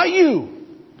God, not you.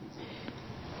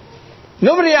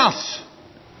 Nobody else.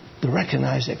 To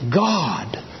recognize that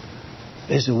God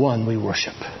is the one we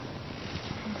worship.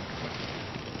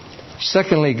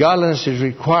 Secondly, godliness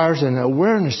requires an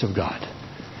awareness of God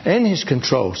and His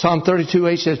control. Psalm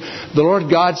 32:8 says, "The Lord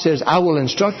God says, I will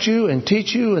instruct you and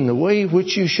teach you in the way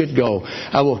which you should go.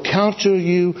 I will counsel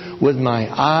you with my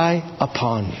eye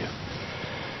upon you."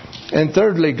 And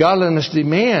thirdly, godliness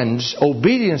demands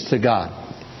obedience to God.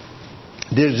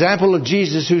 The example of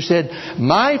Jesus, who said,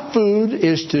 "My food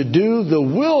is to do the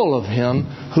will of Him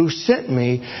who sent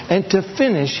me and to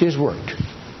finish His work."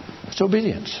 It's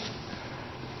obedience.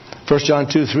 1 John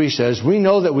 2:3 says, "We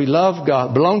know that we love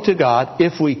God, belong to God,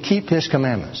 if we keep His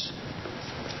commandments."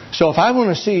 So if I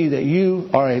want to see that you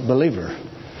are a believer,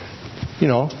 you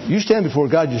know, you stand before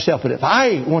God yourself. But if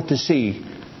I want to see,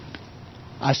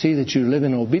 I see that you live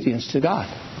in obedience to God.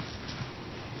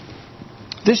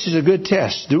 This is a good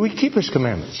test. Do we keep His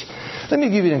commandments? Let me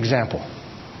give you an example.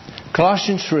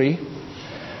 Colossians 3,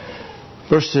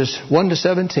 verses 1 to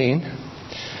 17.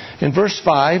 In verse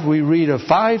 5, we read of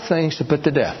 5 things to put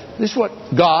to death. This is what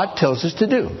God tells us to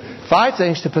do. 5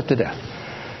 things to put to death.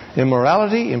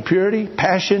 Immorality, impurity,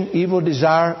 passion, evil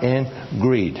desire, and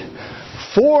greed.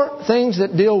 4 things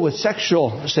that deal with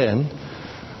sexual sin.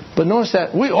 But notice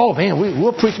that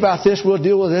we'll preach about this, we'll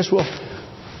deal with this, well,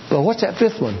 what's that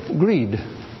 5th one? Greed.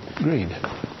 Greed.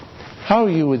 How are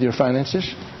you with your finances?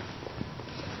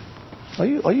 Are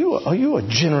you a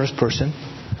generous person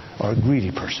or a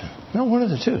greedy person? No, one of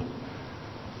the two.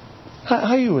 How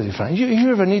are you with your finances? You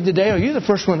have a need today? Are you the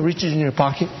first one that reaches in your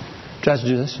pocket, tries to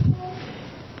do this?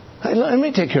 Hey, let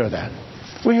me take care of that.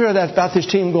 We hear that about this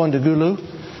team going to Gulu.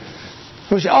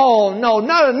 We say, "Oh no,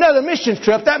 not another missions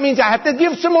trip. That means I have to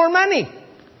give some more money."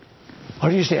 Or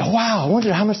do you say, "Oh, wow, I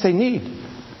wonder how much they need.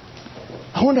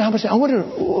 I wonder,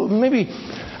 maybe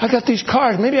I got these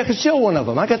cars. Maybe I could sell one of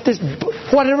them. I got this,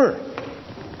 whatever.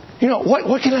 You know,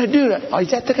 what can I do?"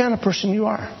 Is that the kind of person you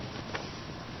are?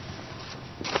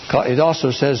 It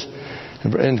also says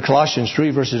in Colossians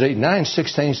 3, verses 8 and 9,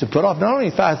 6 things to put off. Not only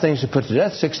 5 things to put to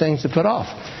death, 6 things to put off.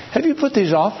 Have you put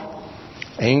these off?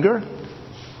 Anger,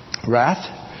 wrath,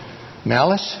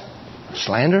 malice,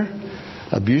 slander,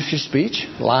 abusive speech,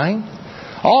 lying.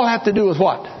 All have to do with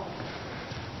what?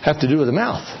 Have to do with the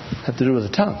mouth. Have to do with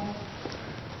the tongue.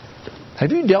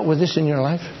 Have you dealt with this in your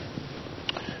life?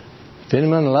 If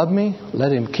anyone love me,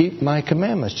 let him keep my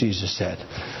commandments, Jesus said.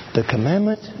 The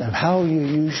commandment of how you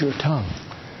use your tongue.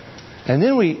 And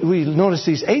then we notice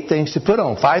these 8 things to put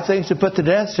on. 5 things to put to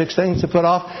death, 6 things to put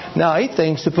off. Now 8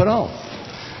 things to put on.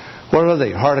 What are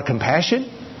they? Heart of compassion?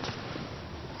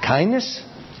 Kindness?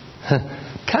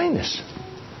 Kindness.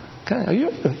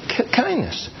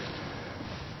 Kindness.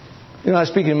 You know, I was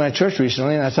speaking in my church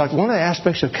recently, and I thought one of the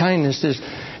aspects of kindness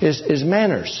is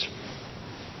manners.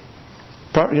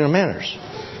 Manners.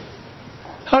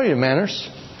 How are your manners?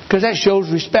 Because that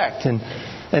shows respect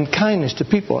and kindness to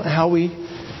people, and how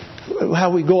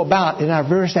we go about in our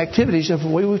various activities of the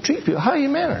way we treat people. How are your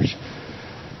manners?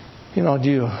 You know, do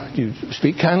you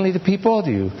speak kindly to people?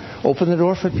 Do you open the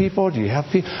door for people? Do you have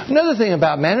people? Another thing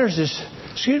about manners is,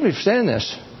 excuse me for saying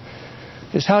this,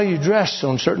 is how you dress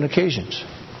on certain occasions.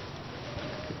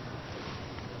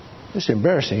 It's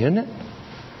embarrassing, isn't it?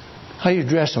 How you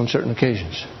dress on certain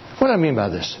occasions. What do I mean by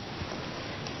this?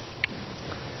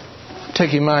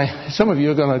 Some of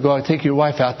you are going to go take your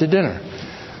wife out to dinner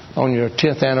on your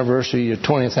 10th anniversary, your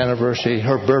 20th anniversary,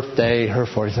 her birthday, her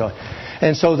 40th.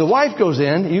 And so the wife goes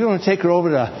in. You're going to take her over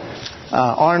to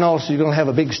Arnold's. You're going to have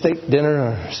a big steak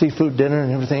dinner or seafood dinner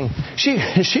and everything.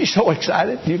 She's so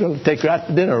excited. You're going to take her out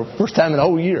to dinner first time in a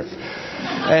whole year.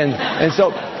 And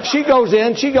so she goes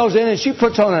in and she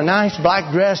puts on a nice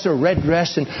black dress or red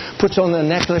dress and puts on the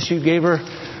necklace you gave her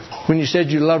when you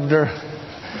said you loved her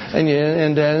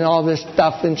and all this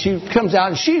stuff. And she comes out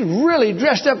and she's really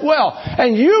dressed up well.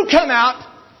 And you come out,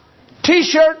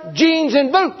 T-shirt, jeans,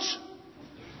 and boots.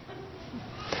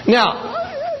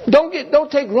 Now,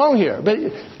 don't take wrong here, but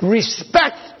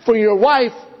respect for your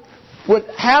wife would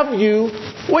have you,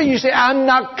 when you say, I'm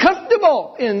not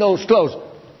comfortable in those clothes.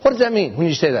 What does that mean when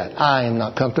you say that? I am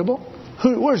not comfortable.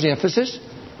 Where's the emphasis?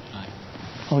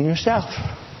 On yourself.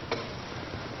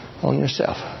 On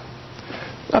yourself.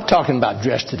 I'm talking about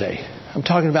dress today. I'm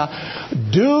talking about,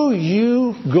 do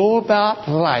you go about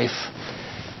life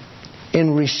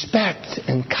in respect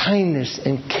and kindness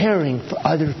and caring for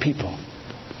other people?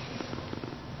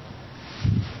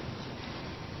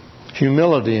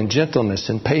 Humility and gentleness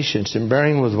and patience and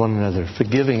bearing with one another,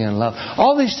 forgiving and love.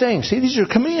 All these things. See, these are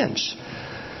commands.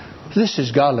 This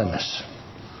is godliness.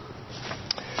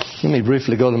 Let me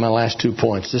briefly go to my last 2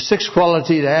 points. The 6th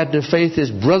quality to add to faith is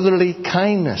brotherly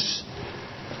kindness.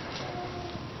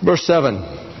 Verse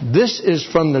 7. This is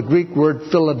from the Greek word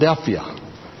Philadelphia,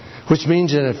 which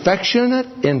means an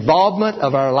affectionate involvement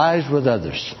of our lives with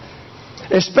others,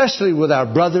 especially with our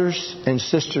brothers and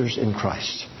sisters in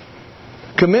Christ.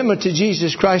 Commitment to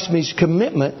Jesus Christ means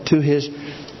commitment to His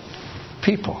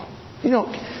people. You know,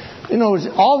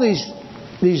 all these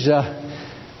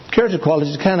character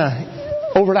qualities kind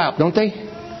of overlap, don't they?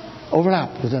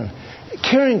 Overlap with them.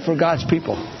 Caring for God's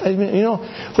people. I mean, you know,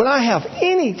 when I have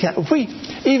if we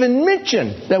even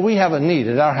mention that we have a need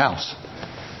at our house,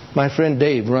 my friend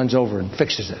Dave runs over and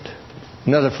fixes it.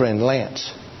 Another friend,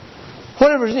 Lance.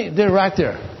 Whatever's needed, they're right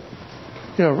there.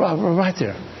 You know, right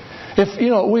there.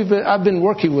 I've been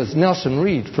working with Nelson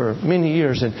Reed for many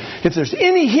years, and if there's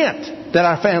any hint that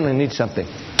our family needs something,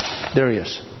 there he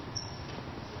is.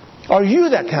 Are you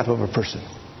that type of a person?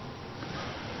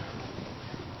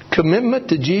 Commitment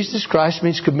to Jesus Christ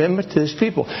means commitment to His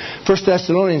people. 1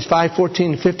 Thessalonians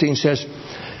 5:14-15 says,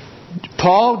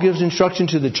 Paul gives instruction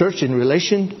to the church in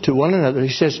relation to one another. He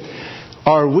says,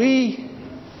 we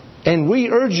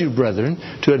urge you, brethren,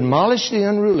 to admonish the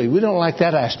unruly. We don't like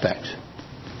that aspect.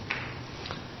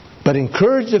 But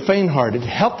encourage the faint-hearted,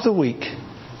 help the weak,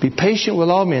 be patient with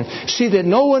all men. See that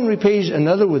no one repays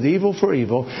another with evil for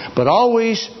evil, but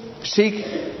always seek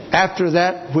after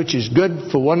that which is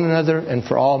good for one another and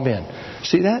for all men.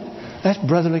 See that? That's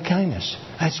brotherly kindness.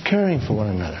 That's caring for one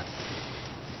another.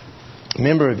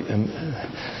 Remember,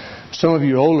 some of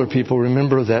you older people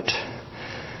remember that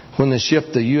when the ship,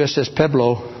 the USS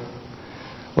Pueblo,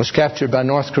 was captured by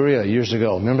North Korea years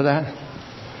ago. Remember that?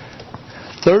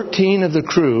 13 of the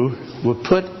crew were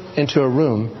put into a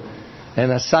room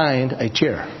and assigned a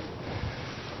chair.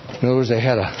 In other words, they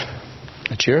had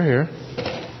a chair here,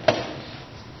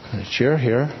 and a chair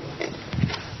here,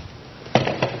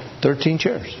 13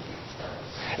 chairs.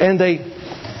 And they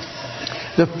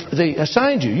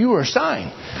assigned you. You were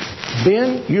assigned.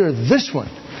 Ben, you're this one.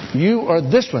 You are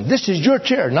this one. This is your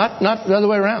chair, not the other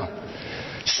way around.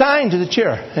 Assigned to the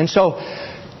chair. And so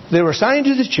they were assigned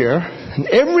to the chair, and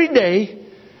every day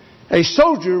a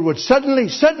soldier would suddenly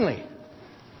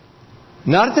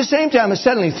Not at the same time as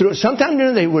suddenly through it. Sometime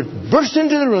during the day, he would burst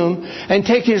into the room and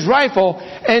take his rifle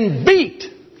and beat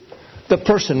the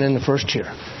person in the first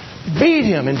chair. Beat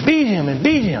him and beat him and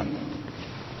beat him.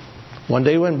 One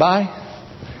day went by.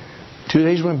 2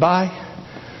 days went by.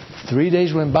 3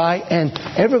 days went by. And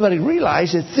everybody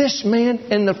realized that this man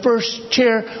in the first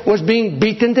chair was being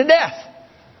beaten to death.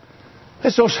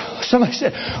 And so somebody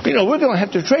said, we're going to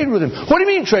have to trade with him. What do you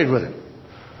mean trade with him?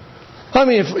 I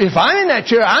mean, if I'm in that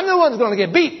chair, I'm the one that's going to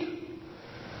get beat.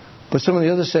 But some of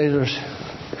the other sailors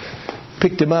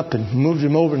picked him up and moved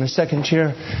him over in the second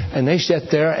chair. And they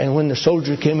sat there. And when the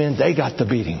soldier came in, they got the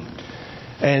beating.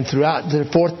 And throughout the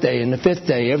fourth day and the fifth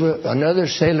day, another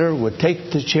sailor would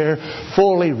take the chair,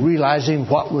 fully realizing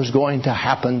what was going to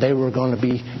happen. They were going to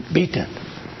be beaten.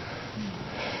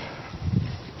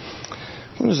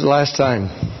 When was the last time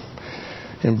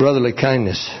in brotherly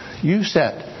kindness you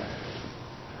sat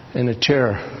in a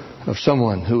chair of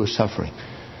someone who was suffering?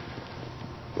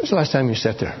 When was the last time you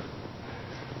sat there? When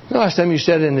was the last time you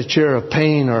sat in a chair of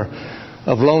pain or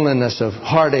of loneliness, of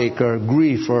heartache or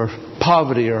grief or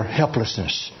poverty or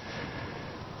helplessness?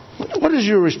 What is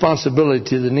your responsibility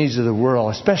to the needs of the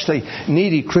world, especially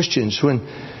needy Christians? When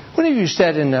have you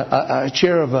sat in a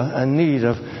chair of a need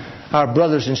of our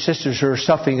brothers and sisters who are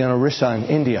suffering in Orissa in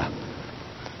India?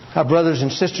 Our brothers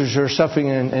and sisters who are suffering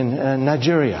in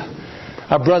Nigeria?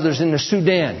 Our brothers in the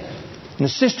Sudan? And the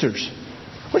sisters?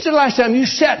 When's the last time you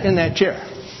sat in that chair?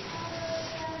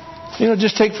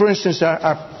 Just take for instance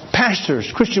our pastors,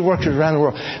 Christian workers around the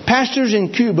world. Pastors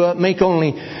in Cuba make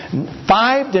only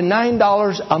 $5 to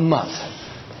 $9 a month.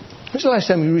 When's the last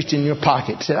time you reached in your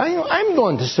pocket and said, I'm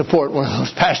going to support one of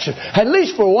those pastors, at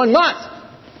least for 1 month?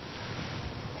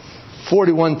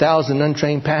 41,000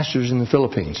 untrained pastors in the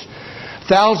Philippines.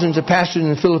 Thousands of pastors in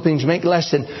the Philippines make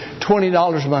less than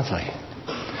 $20 monthly.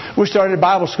 We started a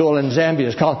Bible school in Zambia.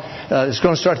 It's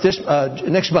going to start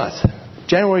next month,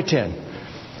 January 10.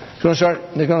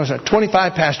 They're going to start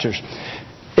 25 pastors.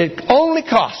 It only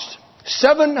costs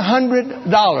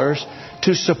 $700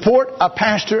 to support a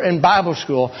pastor in Bible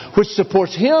school, which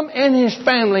supports him and his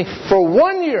family for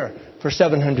 1 year for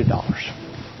 $700.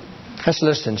 That's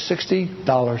less than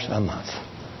 $60 a month.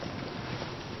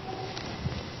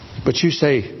 But you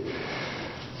say,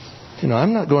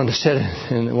 I'm not going to sit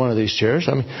in one of these chairs.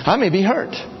 I may be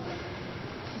hurt.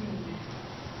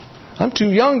 I'm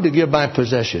too young to give my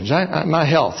possessions, my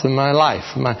health and my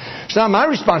life. It's not my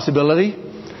responsibility.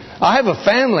 I have a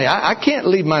family. I can't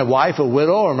leave my wife a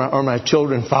widow or my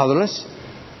children fatherless.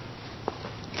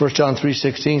 1 John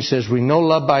 3:16 says, we know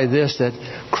love by this, that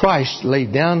Christ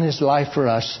laid down His life for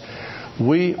us.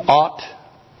 We ought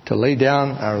to lay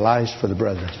down our lives for the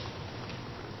brethren.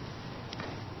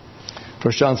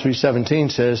 1 John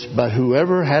 3:17 says, but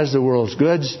whoever has the world's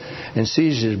goods and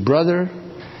sees his brother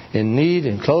in need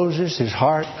and closes his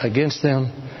heart against them,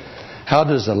 how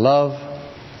does the love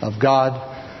of God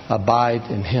abide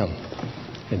in him?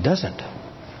 It doesn't.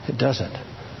 It doesn't.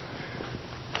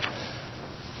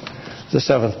 The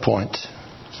seventh point.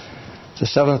 The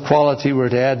seventh quality we're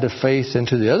to add to faith, and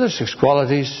to the other 6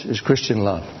 qualities is Christian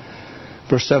love.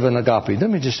 Verse 7, agape. Let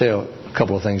me just say a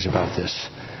couple of things about this.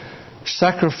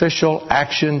 Sacrificial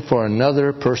action for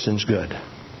another person's good.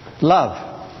 Love.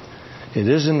 It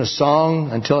isn't a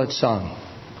song until it's sung.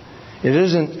 It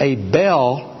isn't a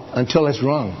bell until it's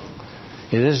rung.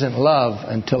 It isn't love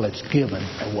until it's given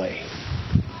away.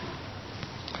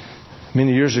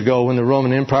 Many years ago, when the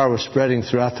Roman Empire was spreading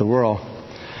throughout the world,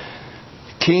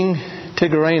 King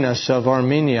Tigranes of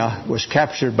Armenia was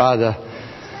captured by the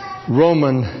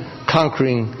Roman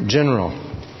conquering general.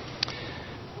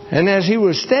 And as he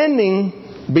was standing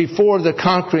before the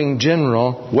conquering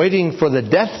general, waiting for the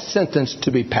death sentence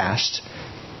to be passed,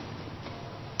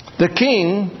 the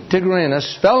king,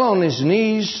 Tigranes, fell on his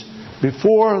knees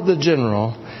before the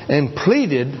general and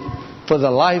pleaded for the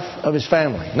life of his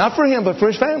family. Not for him, but for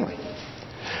his family.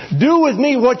 Do with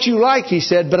me what you like, he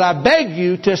said, but I beg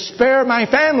you to spare my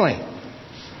family.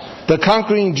 The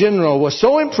conquering general was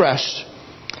so impressed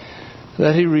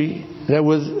that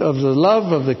of the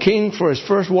love of the king for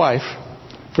his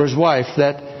wife,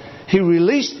 that he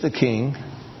released the king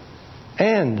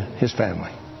and his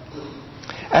family.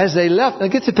 As they left, now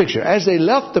get the picture. As they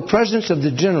left the presence of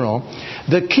the general,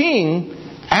 the king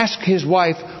asked his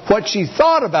wife what she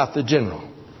thought about the general.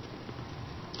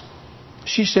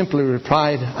 She simply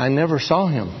replied, I never saw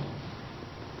him.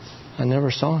 I never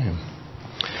saw him.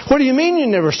 What do you mean you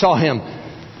never saw him?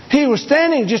 He was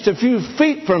standing just a few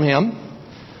feet from him.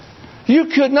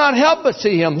 You could not help but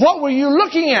see him. What were you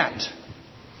looking at?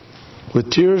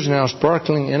 With tears now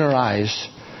sparkling in her eyes,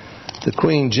 the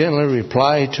queen gently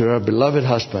replied to her beloved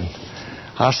husband,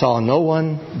 I saw no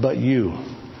one but you.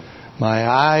 My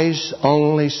eyes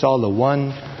only saw the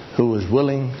one who was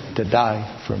willing to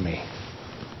die for me.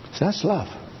 So that's love.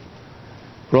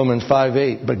 Romans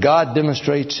 5:8. But God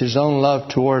demonstrates His own love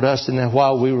toward us, and that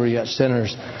while we were yet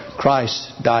sinners,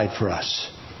 Christ died for us.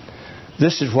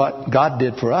 This is what God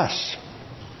did for us.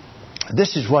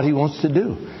 This is what He wants to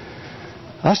do.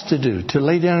 Us to do. To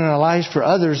lay down our lives for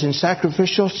others in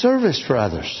sacrificial service for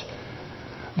others.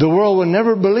 The world will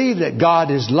never believe that God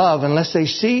is love unless they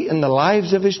see in the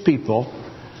lives of His people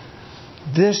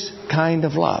this kind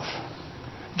of love.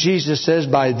 Jesus says,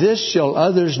 by this shall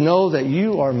others know that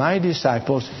you are my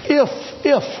disciples if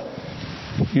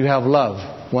you have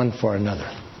love one for another.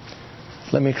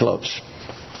 Let me close.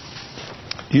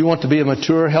 Do you want to be a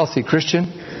mature, healthy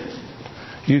Christian?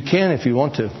 You can if you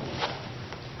want to.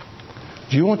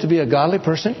 Do you want to be a godly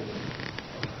person?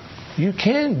 You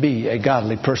can be a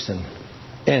godly person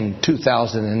in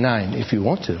 2009 if you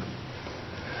want to.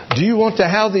 Do you want to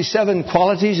have the 7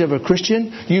 qualities of a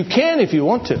Christian? You can if you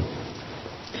want to.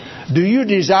 Do you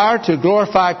desire to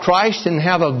glorify Christ and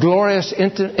have a glorious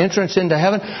entrance into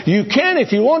heaven? You can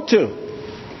if you want to.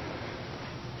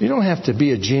 You don't have to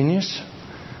be a genius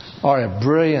or a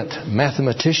brilliant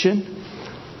mathematician.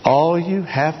 All you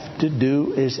have to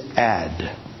do is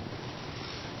add.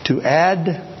 To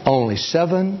add only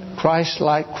 7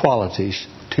 Christ-like qualities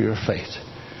to your faith.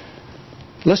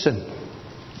 Listen.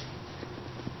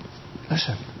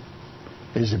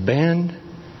 Is a band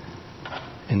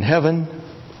in heaven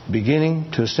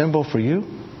beginning to assemble for you?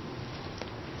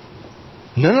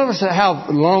 None of us have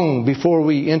long before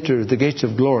we enter the gates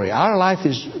of glory. Our life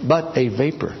is but a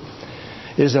vapor.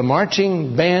 Is a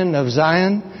marching band of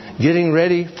Zion getting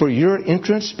ready for your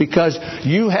entrance because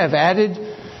you have added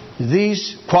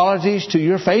these qualities to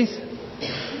your faith?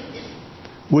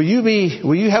 Will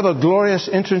you have a glorious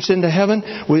entrance into heaven?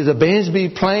 Will the bands be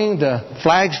playing, the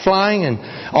flags flying, and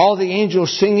all the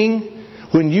angels singing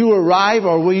when you arrive?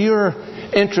 Or will your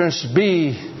entrance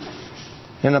be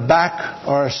in a back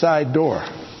or a side door?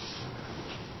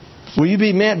 Will you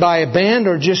be met by a band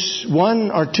or just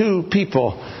 1 or 2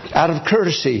 people out of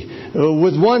courtesy?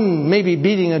 With one maybe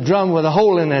beating a drum with a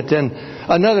hole in it and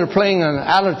another playing an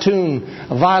out of tune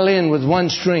violin with 1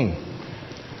 string.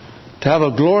 To have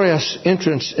a glorious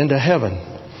entrance into heaven.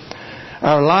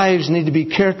 Our lives need to be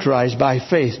characterized by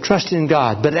faith, trust in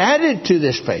God. But added to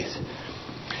this faith,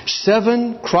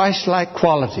 7 Christ-like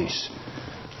qualities.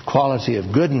 The quality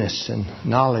of goodness and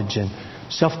knowledge and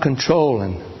self-control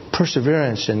and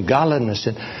perseverance and godliness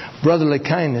and brotherly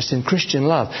kindness and Christian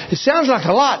love. It sounds like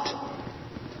a lot,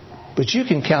 but you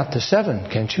can count to 7,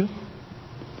 can't you?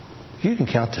 You can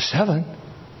count to 7.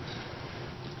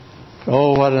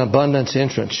 Oh, what an abundance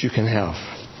entrance you can have.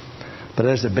 But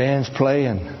as the bands play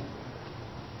and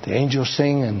the angels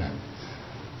sing and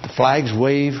the flags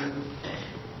wave,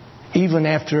 even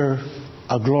after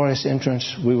a glorious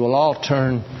entrance, we will all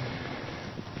turn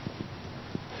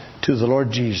to the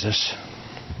Lord Jesus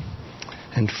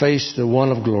and face the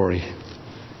one of glory,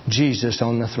 Jesus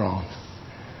on the throne.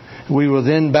 We will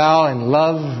then bow in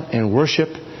love and worship,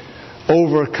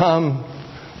 overcome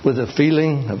with a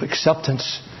feeling of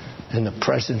acceptance in the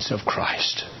presence of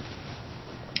Christ.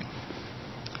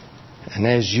 And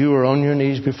as you are on your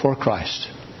knees before Christ,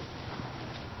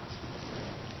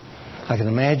 I can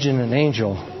imagine an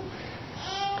angel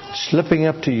slipping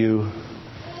up to you,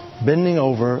 bending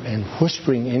over and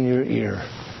whispering in your ear,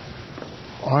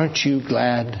 aren't you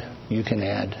glad you can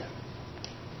add?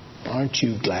 Aren't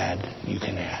you glad you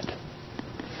can add?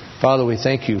 Father, we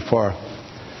thank you for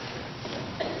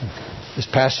this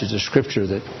passage of Scripture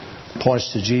that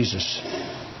points to Jesus.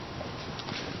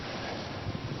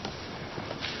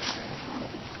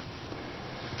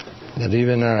 That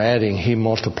even in our adding, He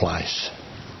multiplies.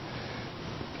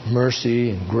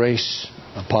 Mercy and grace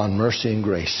upon mercy and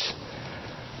grace.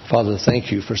 Father,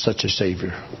 thank you for such a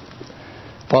Savior.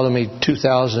 Father, may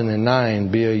 2009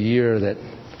 be a year that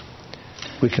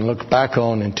we can look back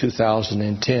on in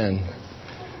 2010,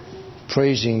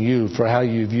 praising you for how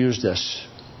you've used us.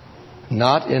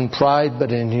 Not in pride,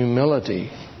 but in humility,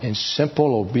 in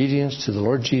simple obedience to the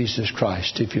Lord Jesus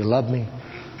Christ. If you love me,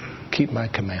 keep my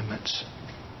commandments.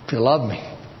 If you love me,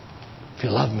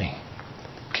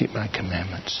 keep my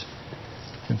commandments.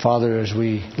 And Father, as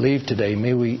we leave today,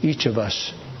 may we, each of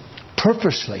us,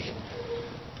 purposely,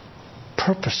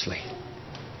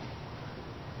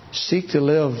 seek to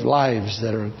live lives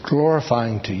that are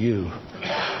glorifying to you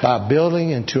by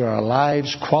building into our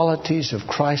lives qualities of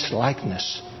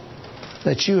Christ-likeness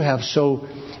that you have so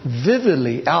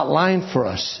vividly outlined for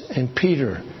us in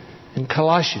Peter, in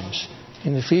Colossians,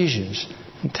 in Ephesians,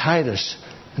 in Titus,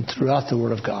 and throughout the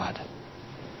Word of God.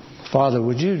 Father,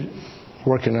 would you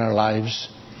work in our lives?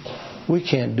 We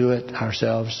can't do it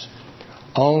ourselves.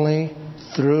 Only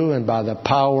through and by the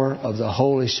power of the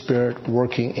Holy Spirit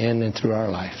working in and through our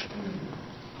life.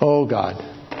 Oh God,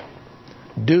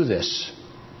 do this,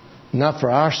 not for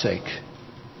our sake,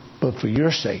 but for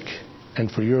your sake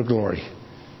and for your glory.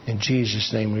 In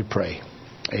Jesus' name we pray.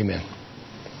 Amen.